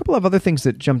 But there are a couple of other things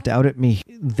that jumped out at me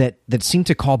that seem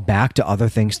to call back to other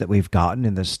things that we've gotten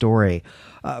in the story.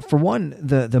 For one,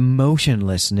 the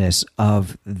motionlessness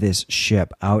of this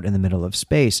ship out in the middle of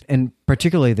space, and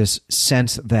particularly this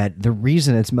sense that the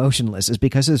reason it's motionless is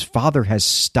because his father has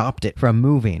stopped it from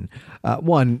moving.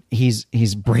 One, he's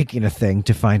breaking a thing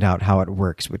to find out how it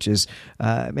works, which is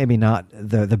maybe not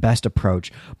the best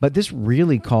approach. But this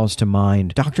really calls to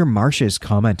mind Dr. Marsh's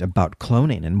comment about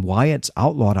cloning, and why it's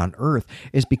outlawed on Earth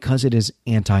is because it is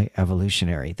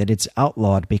anti-evolutionary, that it's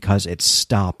outlawed because it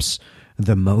stops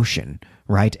the motion,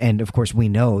 right? And of course, we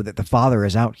know that the father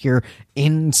is out here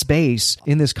in space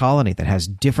in this colony that has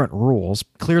different rules,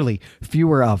 clearly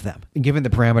fewer of them, given the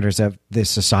parameters of this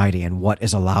society and what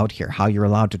is allowed here, how you're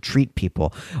allowed to treat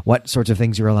people, what sorts of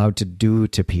things you're allowed to do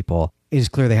to people. It is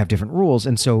clear they have different rules.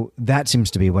 And so that seems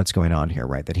to be what's going on here,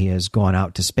 right? That he has gone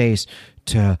out to space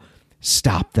to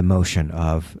stop the motion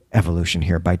of evolution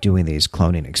here by doing these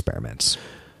cloning experiments.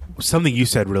 Something you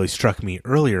said really struck me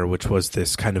earlier, which was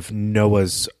this kind of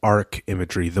Noah's Ark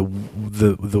imagery,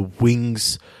 the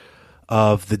wings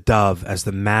of the dove as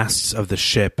the masts of the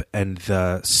ship and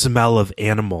the smell of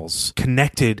animals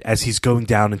connected as he's going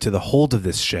down into the hold of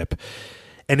this ship.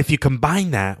 And if you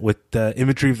combine that with the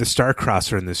imagery of the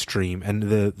star-crosser in this dream and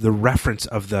the reference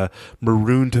of the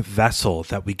marooned vessel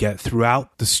that we get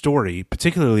throughout the story,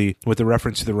 particularly with the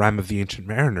reference to the Rime of the Ancient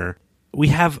Mariner, we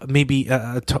have maybe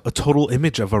a total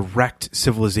image of a wrecked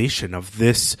civilization of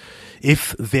this.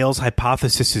 If Vale's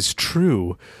hypothesis is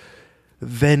true,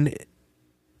 then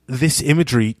this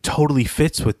imagery totally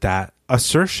fits with that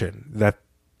assertion that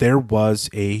there was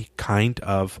a kind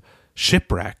of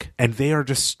shipwreck and they are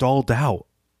just stalled out.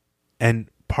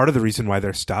 And part of the reason why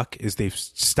they're stuck is they've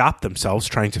stopped themselves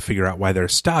trying to figure out why they're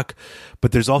stuck,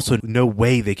 but there's also no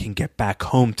way they can get back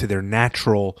home to their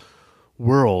natural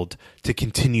world to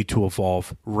continue to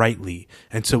evolve rightly.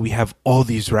 And so we have all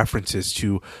these references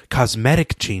to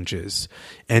cosmetic changes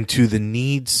and to the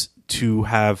needs to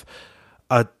have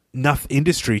enough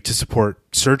industry to support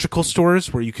surgical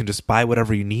stores where you can just buy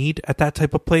whatever you need at that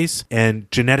type of place, and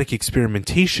genetic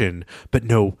experimentation, but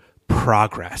no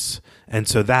progress. And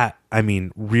so that, I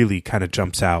mean, really kind of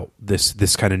jumps out,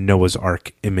 this kind of Noah's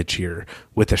Ark image here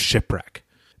with a shipwreck.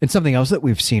 And something else that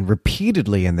we've seen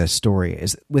repeatedly in this story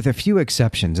is, with a few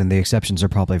exceptions, and the exceptions are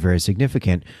probably very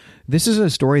significant, this is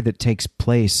a story that takes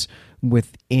place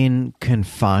within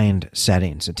confined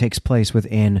settings. It takes place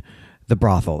within the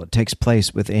brothel. It takes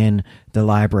place within the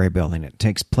library building. It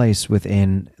takes place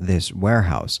within this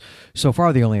warehouse. So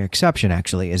far, the only exception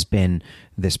actually has been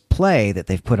this play that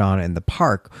they've put on in the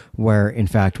park, where in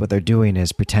fact what they're doing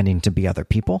is pretending to be other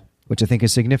people, which I think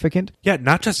is significant. Yeah,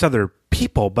 not just other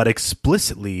people, but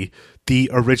explicitly the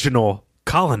original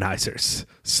colonizers.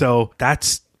 So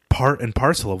that's part and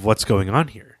parcel of what's going on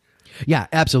here. Yeah,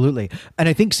 absolutely. And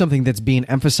I think something that's being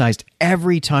emphasized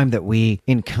every time that we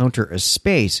encounter a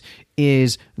space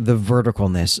is the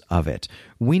verticalness of it.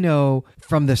 We know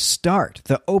from the start,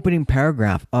 the opening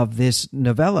paragraph of this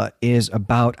novella is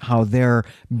about how their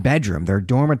bedroom, their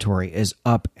dormitory, is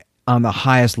up on the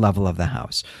highest level of the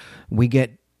house. We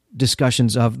get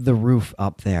discussions of the roof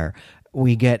up there.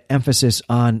 We get emphasis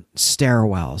on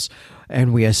stairwells.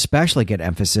 And we especially get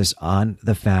emphasis on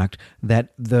the fact that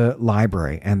the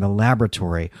library and the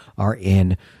laboratory are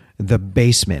in the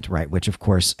basement, right? Which, of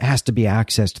course, has to be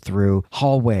accessed through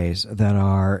hallways that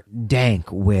are dank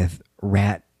with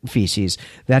rat feces.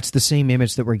 That's the same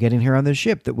image that we're getting here on the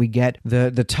ship, that we get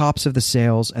the tops of the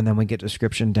sails, and then we get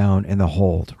description down in the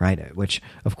hold, right? Which,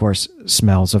 of course,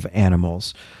 smells of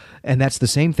animals. And that's the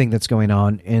same thing that's going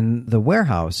on in the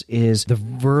warehouse, is the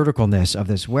verticalness of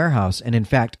this warehouse. And in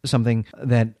fact, something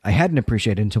that I hadn't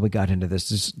appreciated until we got into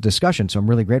this discussion, so I'm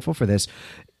really grateful for this,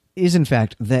 is in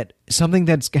fact that something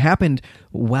that's happened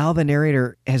while the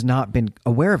narrator has not been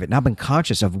aware of it, not been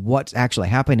conscious of what's actually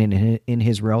happening in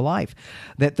his real life,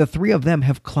 that the three of them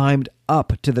have climbed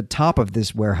up to the top of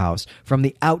this warehouse from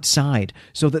the outside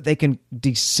so that they can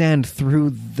descend through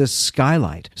the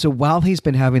skylight. So while he's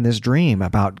been having this dream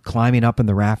about climbing up in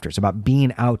the rafters, about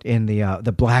being out in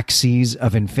the black seas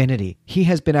of infinity, he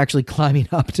has been actually climbing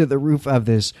up to the roof of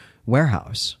this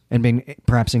warehouse and been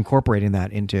perhaps incorporating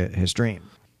that into his dream.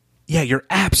 Yeah, you're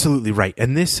absolutely right.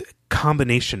 And this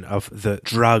combination of the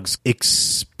drugs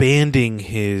expanding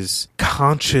his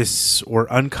conscious or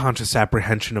unconscious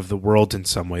apprehension of the world in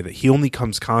some way, that he only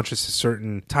comes conscious at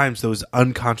certain times, those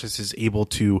unconscious is able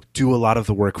to do a lot of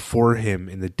the work for him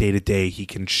in the day-to-day. He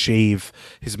can shave,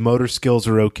 his motor skills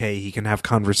are okay, he can have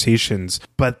conversations,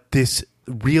 but this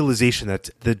realization that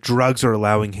the drugs are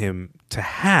allowing him to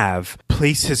have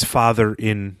place his father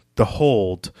in the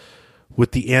hold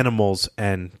with the animals,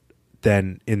 and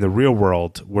then in the real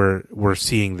world, we're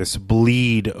seeing this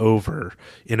bleed over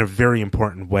in a very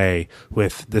important way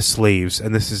with the slaves.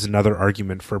 And this is another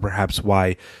argument for perhaps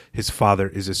why his father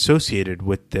is associated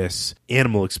with this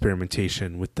animal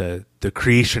experimentation, with the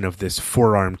creation of this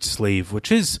four-armed slave,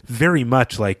 which is very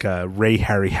much like a Ray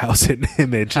Harryhausen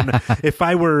image. And if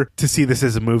I were to see this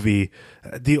as a movie,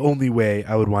 the only way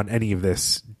I would want any of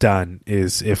this done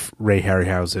is if Ray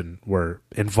Harryhausen were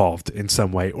involved in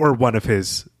some way, or one of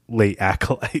his late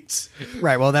acolytes.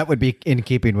 Right. Well, that would be in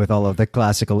keeping with all of the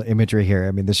classical imagery here.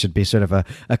 I mean, this should be sort of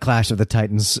a Clash of the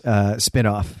Titans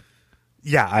spin-off.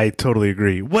 Yeah, I totally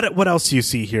agree. What else do you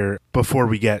see here before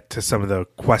we get to some of the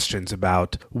questions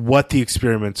about what the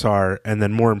experiments are, and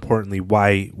then more importantly,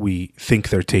 why we think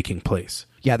they're taking place?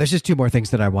 Yeah, there's just two more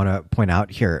things that I want to point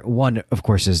out here. One, of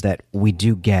course, is that we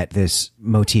do get this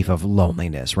motif of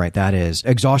loneliness, right? That is,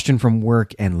 exhaustion from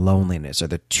work and loneliness are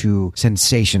the two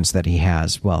sensations that he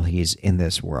has while he's in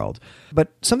this world.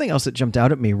 But something else that jumped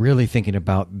out at me, really thinking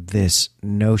about this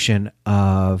notion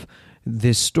of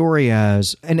this story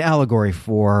as an allegory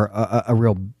for a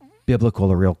real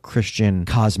biblical, a real Christian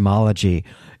cosmology,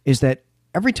 is that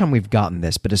every time we've gotten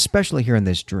this, but especially here in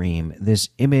this dream, this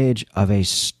image of a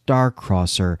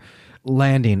star-crosser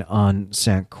landing on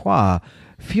Saint Croix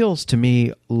feels to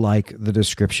me like the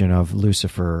description of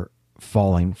Lucifer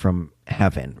falling from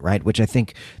heaven, right? Which I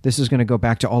think this is going to go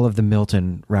back to all of the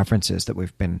Milton references that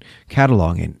we've been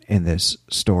cataloging in this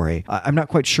story. I'm not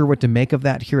quite sure what to make of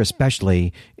that here,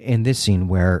 especially in this scene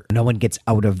where no one gets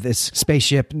out of this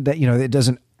spaceship, that, you know, it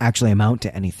doesn't actually amount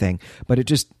to anything, but it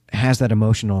just has that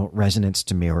emotional resonance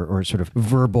to me, or sort of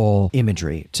verbal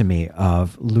imagery to me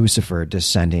of Lucifer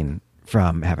descending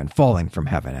from heaven, falling from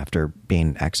heaven after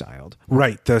being exiled.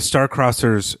 Right. The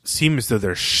star-crossers seem as though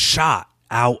they're shot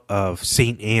out of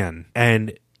St. Anne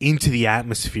and into the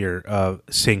atmosphere of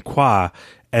St. Croix,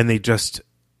 and they just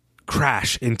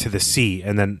crash into the sea.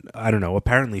 And then, I don't know,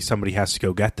 apparently somebody has to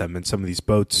go get them. And some of these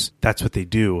boats, that's what they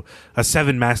do. A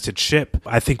 7-masted ship,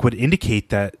 I think, would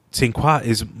indicate that St. Croix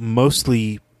is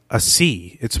mostly a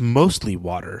sea. It's mostly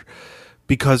water,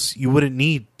 because you wouldn't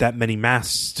need that many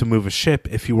masts to move a ship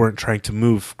if you weren't trying to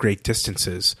move great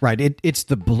distances. Right. It's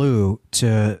the blue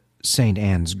to St.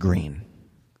 Anne's green.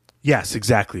 Yes,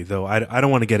 exactly, though I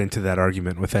don't want to get into that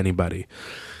argument with anybody.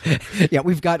 Yeah,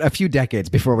 we've got a few decades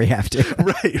before we have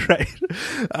to.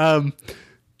 Right.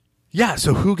 Yeah,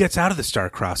 so who gets out of the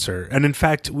Starcrosser? And in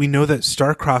fact, we know that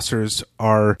Starcrossers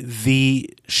are the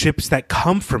ships that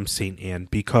come from St. Anne,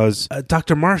 because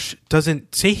Dr. Marsh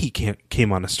doesn't say he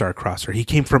came on a Starcrosser. He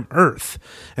came from Earth.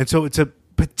 And so it's a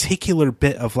particular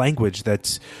bit of language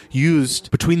that's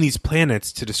used between these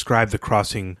planets to describe the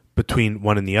crossing between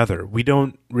one and the other. We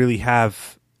don't really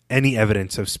have any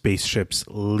evidence of spaceships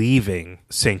leaving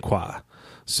St. Croix.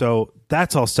 So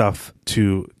that's all stuff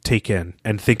to take in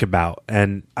and think about.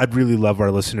 And I'd really love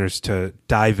our listeners to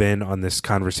dive in on this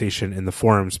conversation in the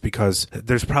forums, because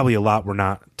there's probably a lot we're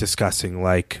not discussing,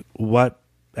 like what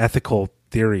ethical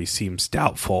theory seems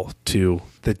doubtful to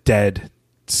the dead,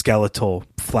 skeletal,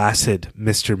 flaccid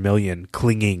Mr. Million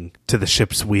clinging to the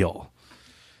ship's wheel.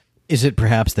 Is it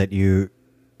perhaps that you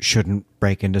shouldn't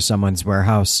break into someone's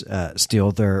warehouse,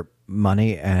 steal their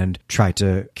money, and try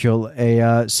to kill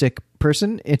a sick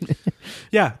person?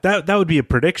 Yeah, that would be a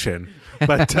prediction.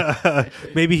 But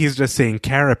maybe he's just saying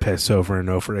carapace over and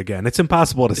over again. It's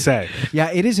impossible to say.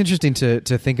 Yeah, it is interesting to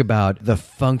think about the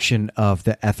function of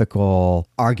the ethical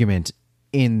argument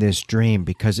in this dream,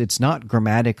 because it's not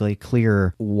grammatically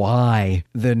clear why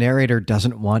the narrator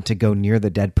doesn't want to go near the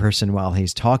dead person while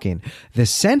he's talking. The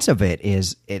sense of it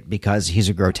is because he's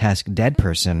a grotesque dead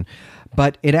person,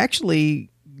 but it actually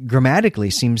grammatically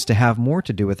seems to have more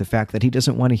to do with the fact that he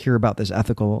doesn't want to hear about this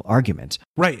ethical argument.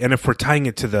 Right, and if we're tying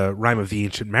it to the Rime of the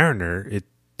Ancient Mariner, it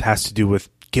has to do with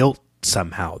guilt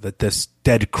somehow, that this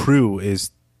dead crew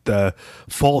is the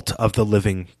fault of the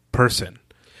living person.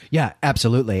 Yeah,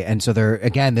 absolutely. And so there,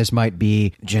 again, this might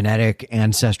be genetic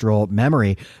ancestral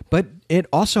memory, but it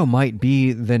also might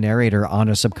be the narrator on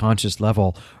a subconscious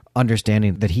level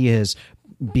understanding that he has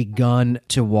begun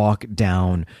to walk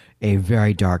down a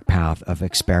very dark path of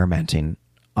experimenting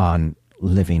on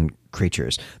living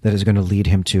creatures that is going to lead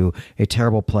him to a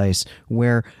terrible place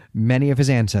where many of his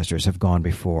ancestors have gone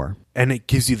before. And it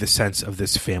gives you the sense of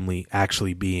this family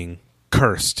actually being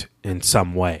cursed in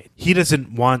some way. He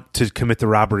doesn't want to commit the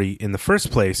robbery in the first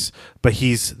place, but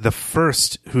he's the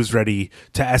first who's ready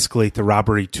to escalate the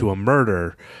robbery to a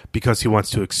murder because he wants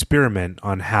to experiment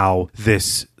on how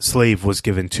this slave was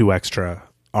given 2 extra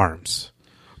arms.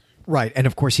 Right. And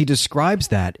of course, he describes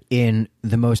that in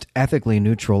the most ethically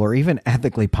neutral or even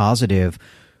ethically positive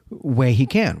way he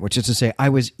can, which is to say, I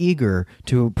was eager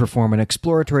to perform an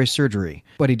exploratory surgery.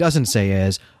 What he doesn't say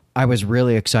is, I was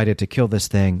really excited to kill this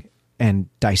thing and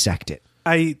dissect it.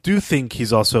 I do think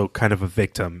he's also kind of a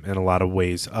victim in a lot of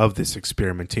ways of this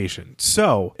experimentation.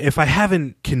 So, if I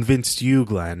haven't convinced you,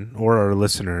 Glenn, or our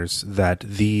listeners, that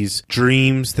these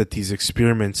dreams, that these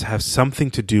experiments have something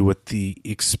to do with the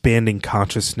expanding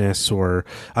consciousness or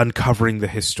uncovering the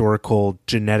historical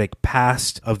genetic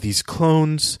past of these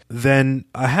clones, then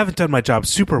I haven't done my job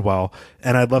super well,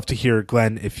 and I'd love to hear,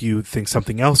 Glenn, if you think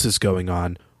something else is going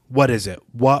on. What is it?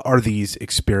 What are these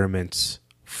experiments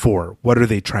for? What are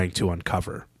they trying to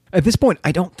uncover? At this point,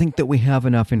 I don't think that we have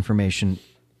enough information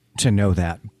to know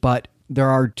that, but there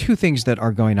are two things that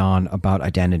are going on about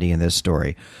identity in this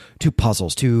story. Two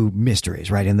puzzles, two mysteries,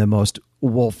 right, in the most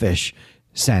wolfish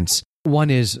sense. One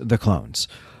is the clones.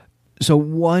 So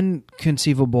one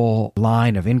conceivable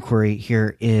line of inquiry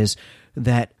here is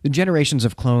that generations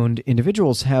of cloned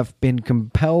individuals have been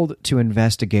compelled to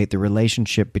investigate the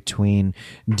relationship between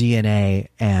DNA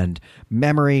and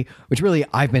memory, which really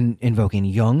I've been invoking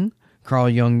Jung, Carl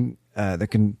Jung, the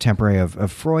contemporary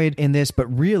of Freud in this, but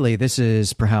really this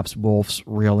is perhaps Wolff's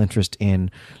real interest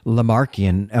in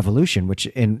Lamarckian evolution, which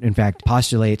in fact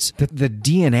postulates that the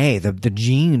DNA, the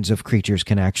genes of creatures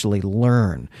can actually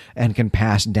learn and can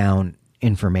pass down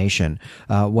information,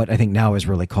 what I think now is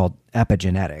really called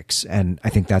epigenetics. And I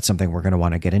think that's something we're going to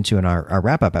want to get into in our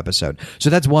wrap-up episode.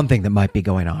 So that's one thing that might be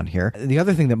going on here. The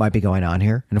other thing that might be going on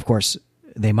here, and of course,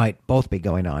 they might both be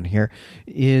going on here,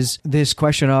 is this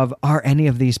question of, are any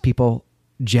of these people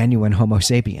genuine Homo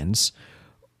sapiens?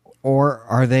 Or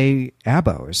are they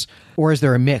abos? Or is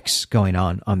there a mix going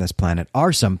on this planet?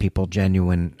 Are some people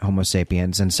genuine Homo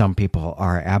sapiens and some people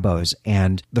are abos?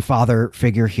 And the father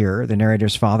figure here, the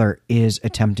narrator's father, is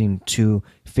attempting to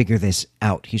figure this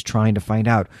out. He's trying to find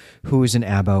out who is an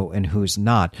abo and who's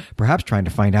not. Perhaps trying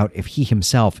to find out if he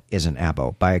himself is an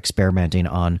abo by experimenting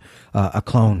on a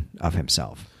clone of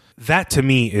himself. That to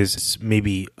me is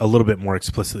maybe a little bit more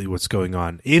explicitly what's going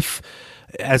on. If,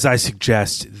 as I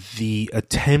suggest, the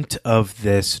attempt of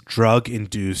this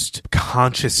drug-induced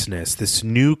consciousness, this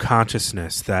new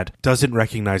consciousness that doesn't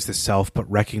recognize the self but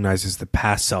recognizes the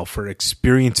past self or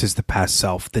experiences the past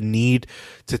self, the need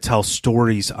to tell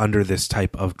stories under this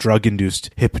type of drug-induced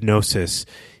hypnosis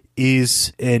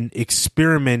is an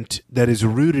experiment that is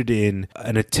rooted in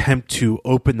an attempt to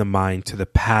open the mind to the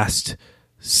past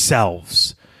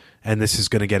selves. And this is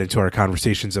going to get into our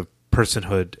conversations of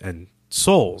personhood and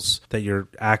souls, that you're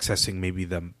accessing maybe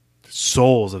the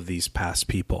souls of these past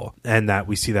people. And that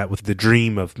we see that with the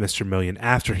dream of Mr. Million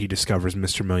after he discovers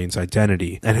Mr. Million's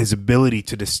identity and his ability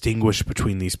to distinguish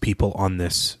between these people on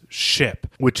this ship,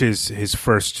 which is his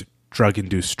first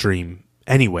drug-induced dream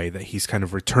anyway, that he's kind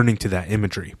of returning to that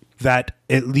imagery. That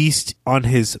at least on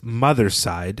his mother's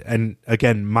side, and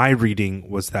again, my reading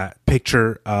was that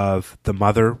picture of the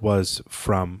mother was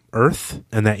from Earth,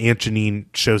 and that Aunt Janine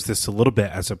shows this a little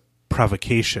bit as a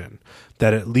provocation,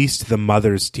 that at least the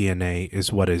mother's DNA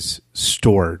is what is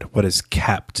stored, what is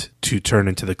kept to turn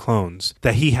into the clones,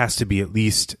 that he has to be at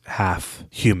least half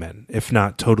human, if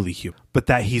not totally human, but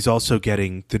that he's also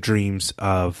getting the dreams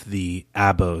of the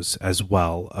abos as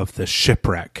well, of the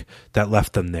shipwreck that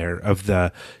left them there, of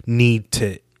the need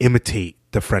to imitate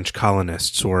the French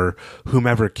colonists or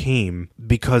whomever came,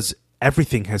 because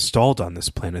everything has stalled on this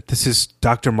planet. This is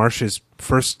Dr. Marsh's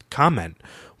first comment.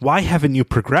 Why haven't you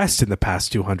progressed in the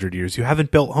past 200 years? You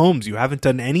haven't built homes. You haven't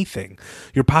done anything.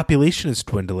 Your population is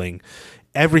dwindling.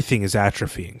 Everything is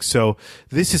atrophying. So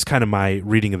this is kind of my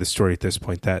reading of the story at this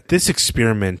point, that this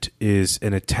experiment is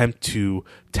an attempt to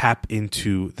tap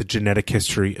into the genetic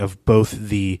history of both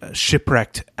the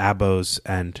shipwrecked abos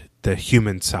and the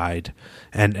human side.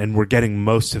 And we're getting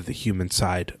most of the human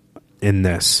side in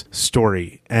this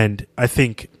story. And I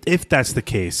think if that's the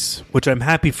case, which I'm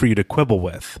happy for you to quibble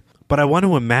with, but I want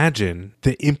to imagine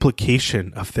the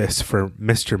implication of this for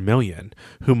Mr. Million,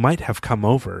 who might have come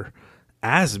over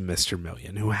as Mr.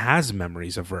 Million, who has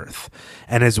memories of Earth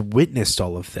and has witnessed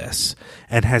all of this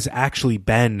and has actually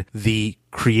been the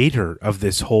creator of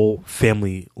this whole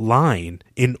family line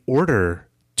in order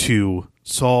to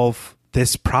solve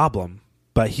this problem.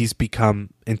 But he's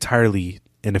become entirely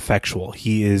ineffectual.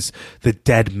 He is the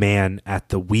dead man at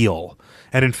the wheel.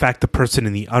 And in fact, the person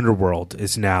in the underworld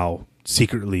is now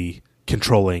secretly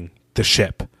controlling the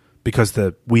ship because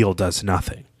the wheel does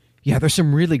nothing. Yeah, there's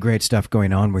some really great stuff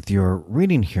going on with your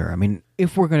reading here. I mean,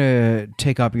 if we're going to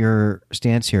take up your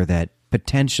stance here that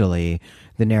potentially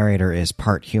the narrator is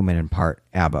part human and part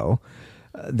abo,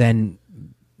 then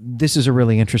this is a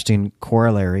really interesting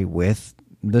corollary with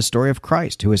the story of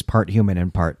Christ, who is part human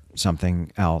and part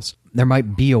something else. There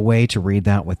might be a way to read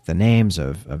that with the names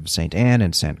of Saint Anne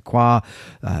and Saint Croix,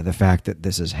 the fact that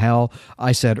this is hell.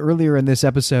 I said earlier in this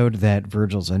episode that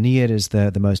Virgil's Aeneid is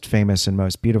the most famous and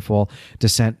most beautiful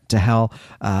descent to hell.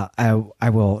 I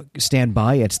will stand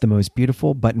by it's the most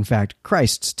beautiful, but in fact,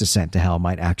 Christ's descent to hell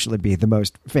might actually be the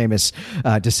most famous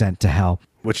descent to hell.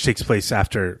 Which takes place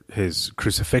after his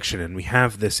crucifixion. And we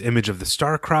have this image of the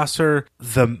star-crosser,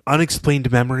 the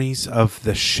unexplained memories of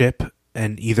the ship,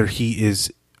 and either he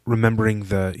is remembering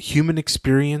the human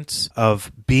experience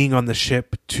of being on the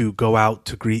ship to go out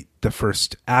to greet the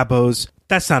first Abos.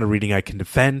 That's not a reading I can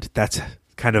defend. That's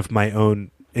kind of my own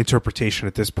interpretation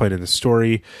at this point in the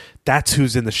story. That's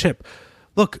who's in the ship.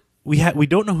 Look, we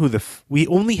don't know who we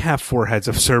only have 4 heads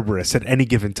of Cerberus at any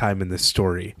given time in this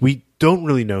story. We don't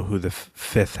really know who the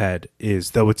 5th head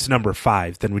is, though it's number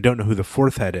 5. Then we don't know who the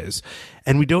 4th head is,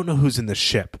 and we don't know who's in the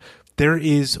ship. There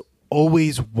is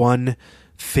always one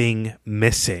thing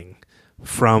missing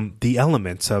from the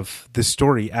elements of the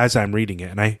story as I'm reading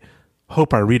it, and I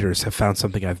hope our readers have found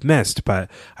something I've missed, but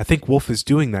I think Wolfe is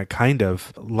doing that kind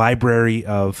of library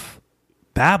of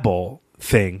Babel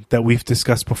thing that we've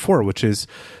discussed before, which is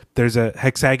there's a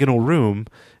hexagonal room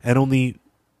and only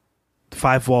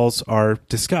 5 walls are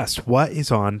discussed. What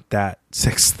is on that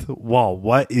 6th wall?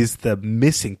 What is the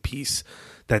missing piece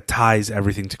that ties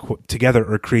everything together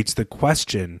or creates the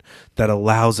question that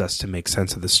allows us to make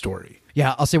sense of the story?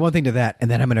 Yeah, I'll say one thing to that,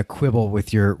 and then I'm going to quibble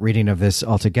with your reading of this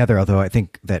altogether, although I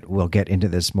think that we'll get into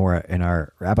this more in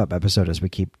our wrap-up episode as we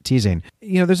keep teasing.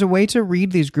 There's a way to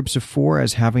read these groups of 4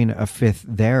 as having a 5th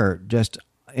there, just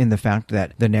in the fact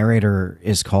that the narrator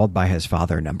is called by his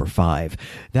father number 5.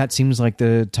 That seems like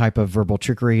the type of verbal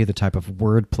trickery, the type of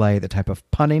wordplay, the type of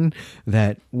punning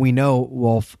that we know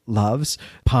Wolfe loves.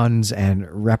 Puns and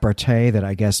repartee that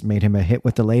I guess made him a hit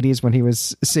with the ladies when he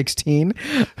was 16.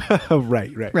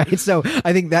 Right. So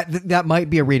I think that might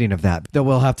be a reading of that, though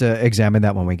we'll have to examine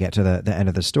that when we get to the end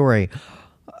of the story.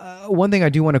 One thing I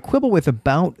do want to quibble with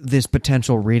about this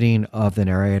potential reading of the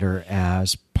narrator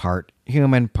as part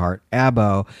human, part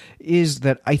abo, is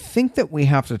that I think that we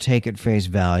have to take at face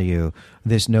value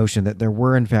this notion that there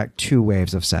were, in fact, 2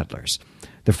 waves of settlers.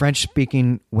 The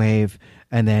French-speaking wave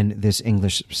and then this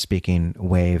English-speaking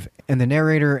wave. And the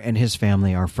narrator and his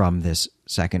family are from this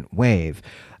second wave.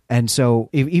 And so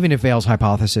even if Vale's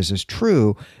hypothesis is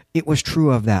true, it was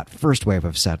true of that first wave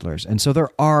of settlers. And so there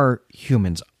are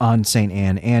humans on St.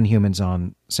 Anne and humans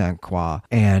on St. Croix.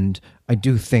 And I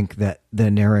do think that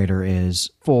the narrator is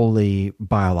fully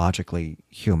biologically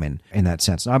human in that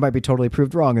sense. Now, I might be totally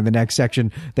proved wrong in the next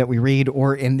section that we read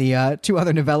or in the 2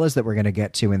 other novellas that we're going to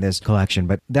get to in this collection,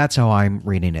 but that's how I'm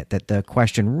reading it, that the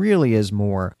question really is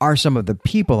more, are some of the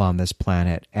people on this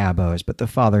planet abos, but the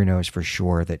father knows for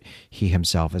sure that he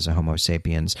himself is a Homo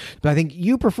sapiens. But I think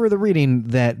you prefer the reading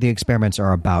that the experiments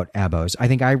are about abos. I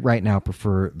think I right now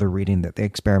prefer the reading that the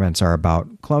experiments are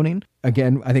about cloning.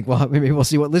 Again, I think maybe we'll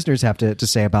see what listeners have to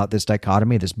say about this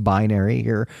dichotomy, this binary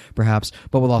here, perhaps,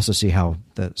 but we'll also see how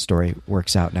the story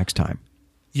works out next time.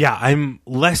 Yeah, I'm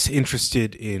less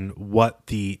interested in what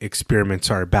the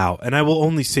experiments are about. And I will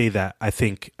only say that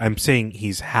I'm saying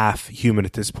he's half human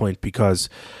at this point because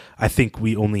I think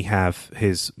we only have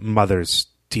his mother's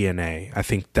DNA. I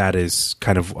think that is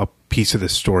kind of a piece of the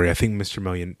story. I think Mr.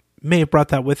 Million may have brought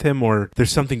that with him, or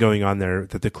there's something going on there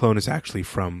that the clone is actually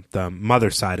from the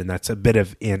mother's side, and that's a bit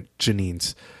of Aunt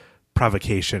Janine's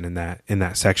provocation in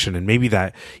that section, and maybe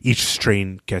that each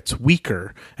strain gets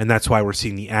weaker, and that's why we're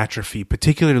seeing the atrophy,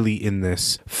 particularly in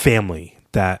this family,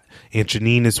 that Aunt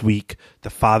Janine is weak,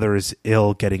 the father is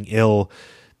ill, getting ill,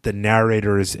 the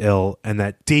narrator is ill, and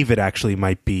that David actually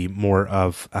might be more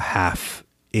of a half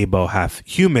abo, half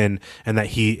human, and that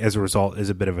he, as a result, is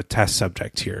a bit of a test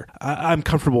subject here. I'm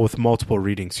comfortable with multiple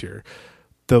readings here.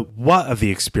 The what of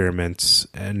the experiments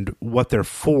and what they're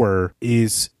for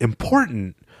is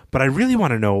important, but I really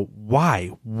want to know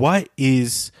why. What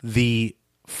is the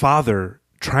father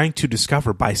trying to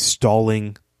discover by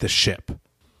stalling the ship?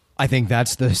 I think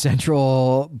that's the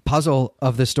central puzzle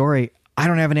of the story. I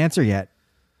don't have an answer yet.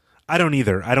 I don't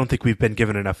either. I don't think we've been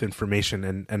given enough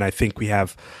information, and I think we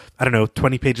have,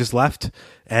 20 pages left,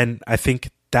 and I think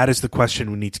that is the question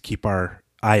we need to keep our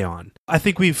eye on. I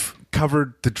think we've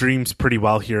covered the dreams pretty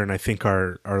well here, and I think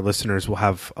our listeners will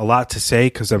have a lot to say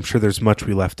because I'm sure there's much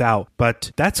we left out.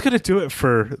 But that's going to do it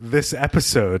for this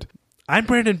episode. I'm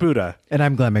Brandon Buddha. And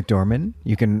I'm Glenn McDorman.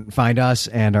 You can find us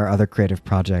and our other creative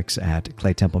projects at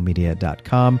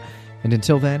claytemplemedia.com. And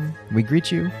until then, we greet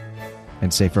you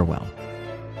and say farewell.